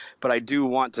suspension. But I do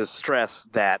want to stress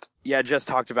that, Jess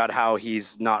talked about how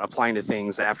he's not applying to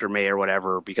things after May or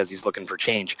whatever because he's looking for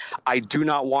change. I do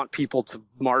not want people to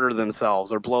martyr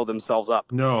themselves or blow themselves up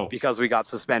because we got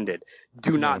suspended.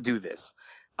 Do not do this.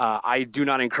 I do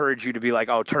not encourage you to be like,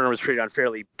 oh, Turner was treated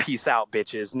unfairly. Peace out,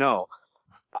 bitches. No.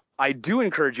 I do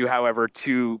encourage you, however,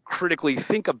 to critically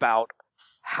think about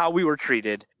how we were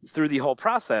treated through the whole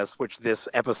process, which this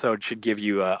episode should give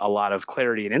you a lot of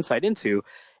clarity and insight into,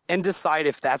 and decide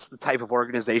if that's the type of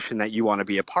organization that you want to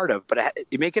be a part of. But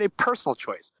you make it a personal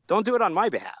choice. Don't do it on my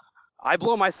behalf. I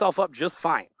blow myself up just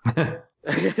fine. I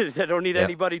don't need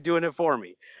anybody doing it for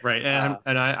me. Right. And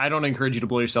I don't encourage you to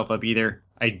blow yourself up either.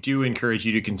 I do encourage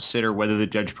you to consider whether the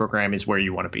judge program is where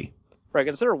you want to be. Right.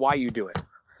 Consider why you do it.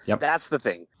 Yep. That's the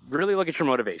thing. Really look at your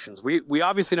motivations. We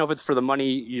obviously know if it's for the money,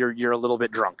 you're a little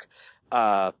bit drunk.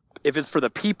 If it's for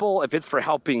the people, if it's for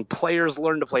helping players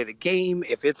learn to play the game,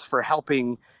 if it's for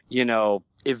helping,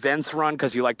 events run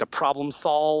because you like to problem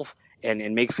solve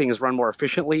and make things run more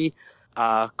efficiently,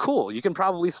 cool. You can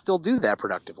probably still do that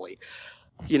productively.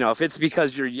 If it's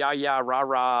because you're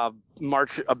rah-rah,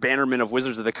 march a bannerman of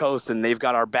Wizards of the Coast and they've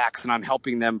got our backs and I'm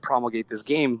helping them promulgate this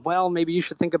game, well, maybe you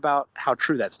should think about how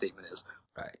true that statement is.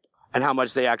 Right. And how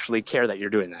much they actually care that you're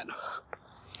doing that.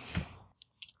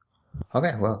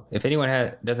 Okay, well, if anyone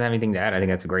doesn't have anything to add, I think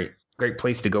that's a great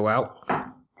place to go out.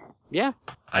 Yeah,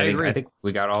 I think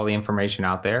we got all the information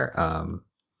out there.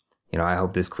 I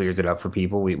hope this clears it up for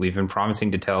people. We've been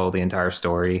promising to tell the entire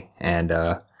story, and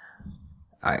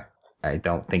I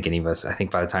don't think any of us. I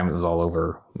think by the time it was all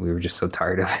over, we were just so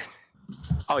tired of it.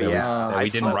 Oh yeah, we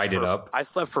didn't write it up. I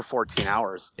slept for 14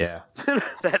 hours. Yeah,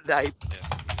 that night.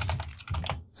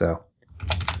 So,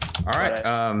 all right.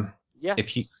 Yeah.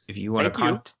 If you want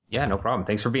to yeah, no problem.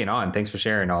 Thanks for being on. Thanks for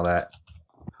sharing all that.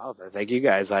 Oh, thank you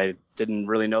guys. I didn't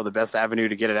really know the best avenue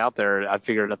to get it out there. I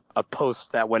figured a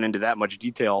post that went into that much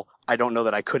detail, I don't know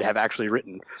that I could have actually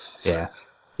written. Yeah.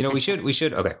 We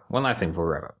should. Okay. One last thing before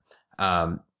we wrap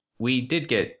up. We did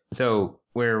get,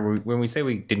 when we say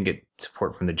we didn't get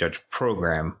support from the judge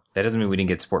program, that doesn't mean we didn't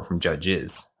get support from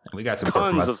judges. We got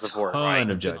support Tons from of support. ton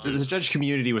of judges. The judge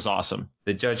community was awesome.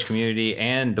 The judge community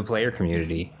and the player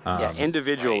community.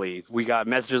 Individually, we got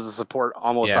messages of support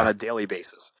almost on a daily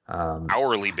basis.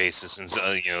 Hourly basis. And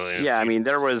so,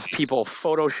 there was people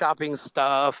photoshopping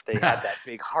stuff. They had that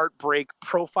big heartbreak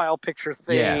profile picture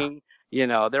thing.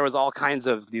 There was all kinds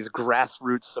of these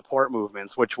grassroots support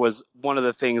movements, which was one of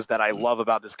the things that I love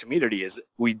about this community is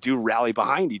we do rally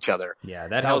behind each other. Yeah,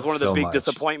 that was one of the big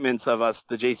disappointments of us,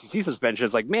 the JCC suspension.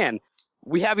 Is like, man,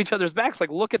 we have each other's backs.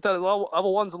 Like, look at the level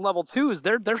 1s and level 2s.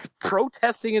 They're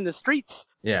protesting in the streets.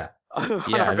 Yeah.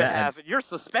 On our behalf, and you're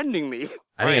suspending me.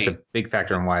 I think it's a big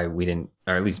factor in why we didn't,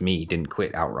 or at least me, didn't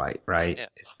quit outright, right? Yeah.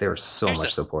 There was so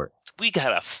much support. We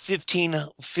got a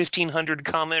 1,500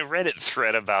 comment Reddit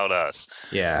thread about us.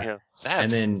 Yeah.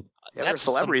 That's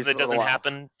celebrities that doesn't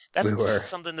happen. That's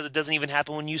something that doesn't even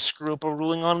happen when you screw up a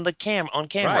ruling on camera.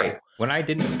 Right. When I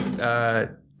didn't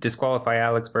disqualify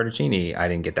Alex Bertoncini, I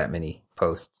didn't get that many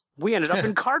posts. We ended up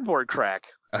in cardboard crack.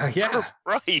 Yeah.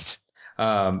 Right.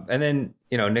 And then,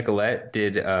 Nicolette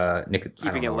did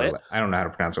Keeping It Lit. I don't know how to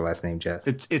pronounce her last name, Jess.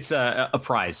 It's a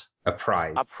prize. A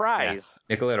prize. A prize.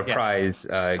 Yeah. Nicolette Prize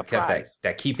kept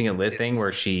that Keeping It Lit thing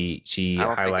where she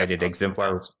highlighted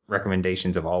exemplar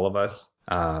recommendations of all of us.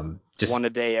 Just one a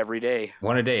day, every day.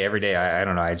 One a day, every day. I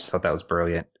don't know. I just thought that was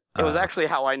brilliant. It was actually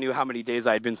how I knew how many days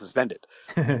I had been suspended.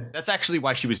 That's actually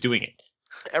why she was doing it.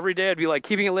 Every day I'd be like,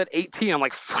 Keeping It Lit 18. I'm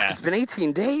like, fuck, It's been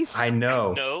 18 days? I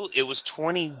know. No, it was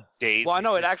 20 days. Well, I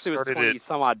know it actually was 20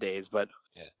 some odd days, but...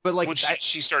 Yeah. But like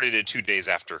she started it 2 days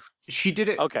after. She did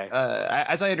it. Okay.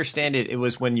 As I understand it, it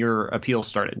was when your appeal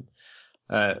started.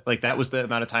 That was the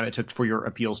amount of time it took for your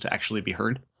appeals to actually be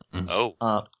heard.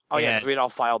 Mm-hmm. Yeah, because we'd all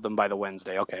filed them by the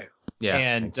Wednesday. Okay. Yeah.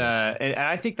 And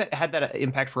I think that had that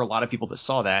impact for a lot of people that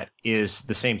saw that is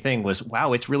the same thing was,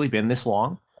 wow, it's really been this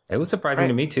long. It was surprising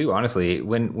to me too, honestly.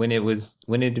 When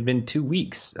it had been 2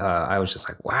 weeks, I was just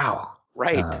like, wow.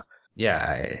 Right.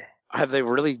 Have they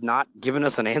really not given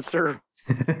us an answer?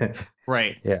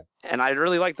 Right. Yeah. And I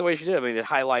really like the way she did it. I mean, it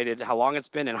highlighted how long it's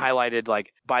been and highlighted,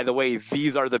 like, by the way,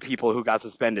 these are the people who got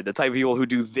suspended. The type of people who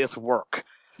do this work.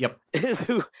 Yep. Is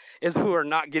who are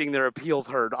not getting their appeals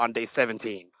heard on day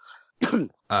 17.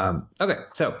 Okay.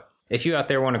 So if you out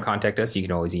there want to contact us, you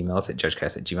can always email us at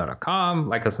judgecast@gmail.com,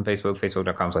 like us on Facebook,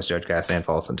 facebook.com/judgecast, and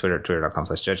follow us on Twitter,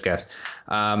 twitter.com/judgecast.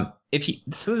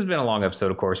 This has been a long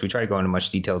episode, of course. We try to go into much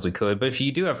detail as we could, but if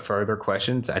you do have further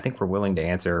questions, I think we're willing to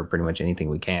answer pretty much anything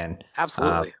we can.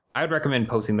 Absolutely. I would recommend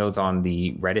posting those on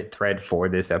the Reddit thread for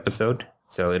this episode.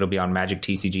 So it'll be on Magic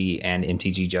TCG and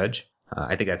MTG Judge.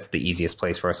 I think that's the easiest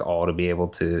place for us all to be able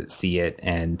to see it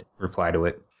and reply to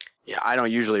it. Yeah, I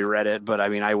don't usually Reddit, but I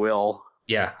mean, I will.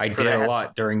 Yeah, I did a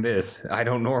lot during this. I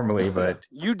don't normally, but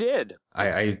you did.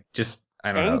 I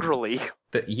don't angrily.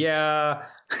 know. Yeah,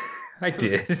 I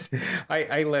did.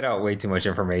 I let out way too much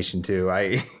information too.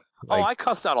 I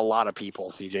cussed out a lot of people,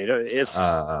 CJ. It's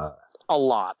a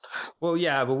lot. Well,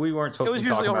 yeah, but we weren't supposed to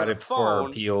talk about it for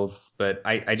appeals. But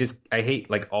I hate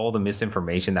like all the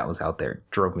misinformation that was out there. It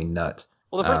drove me nuts.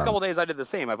 Well, the first couple of days I did the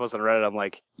same. I posted on Reddit. I'm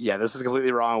like, yeah, this is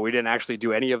completely wrong. We didn't actually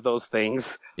do any of those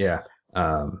things. Yeah.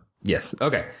 Yes.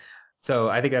 Okay. So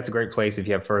I think that's a great place if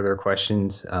you have further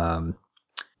questions.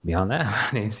 Beyond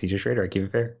that, my name's CJ Schrader. I keep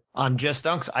it fair. I'm Jess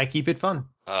Dunks. I keep it fun.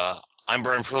 I'm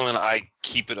Brian Perlin. I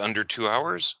keep it under 2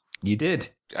 hours. You did.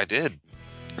 I did.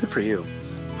 Good for you.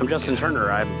 I'm Justin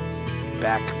Turner. I'm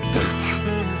back.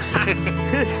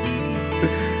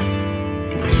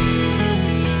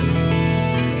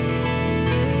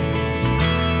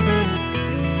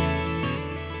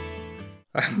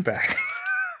 I'm back.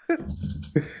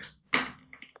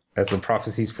 As the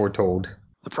prophecies foretold.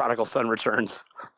 The prodigal son returns.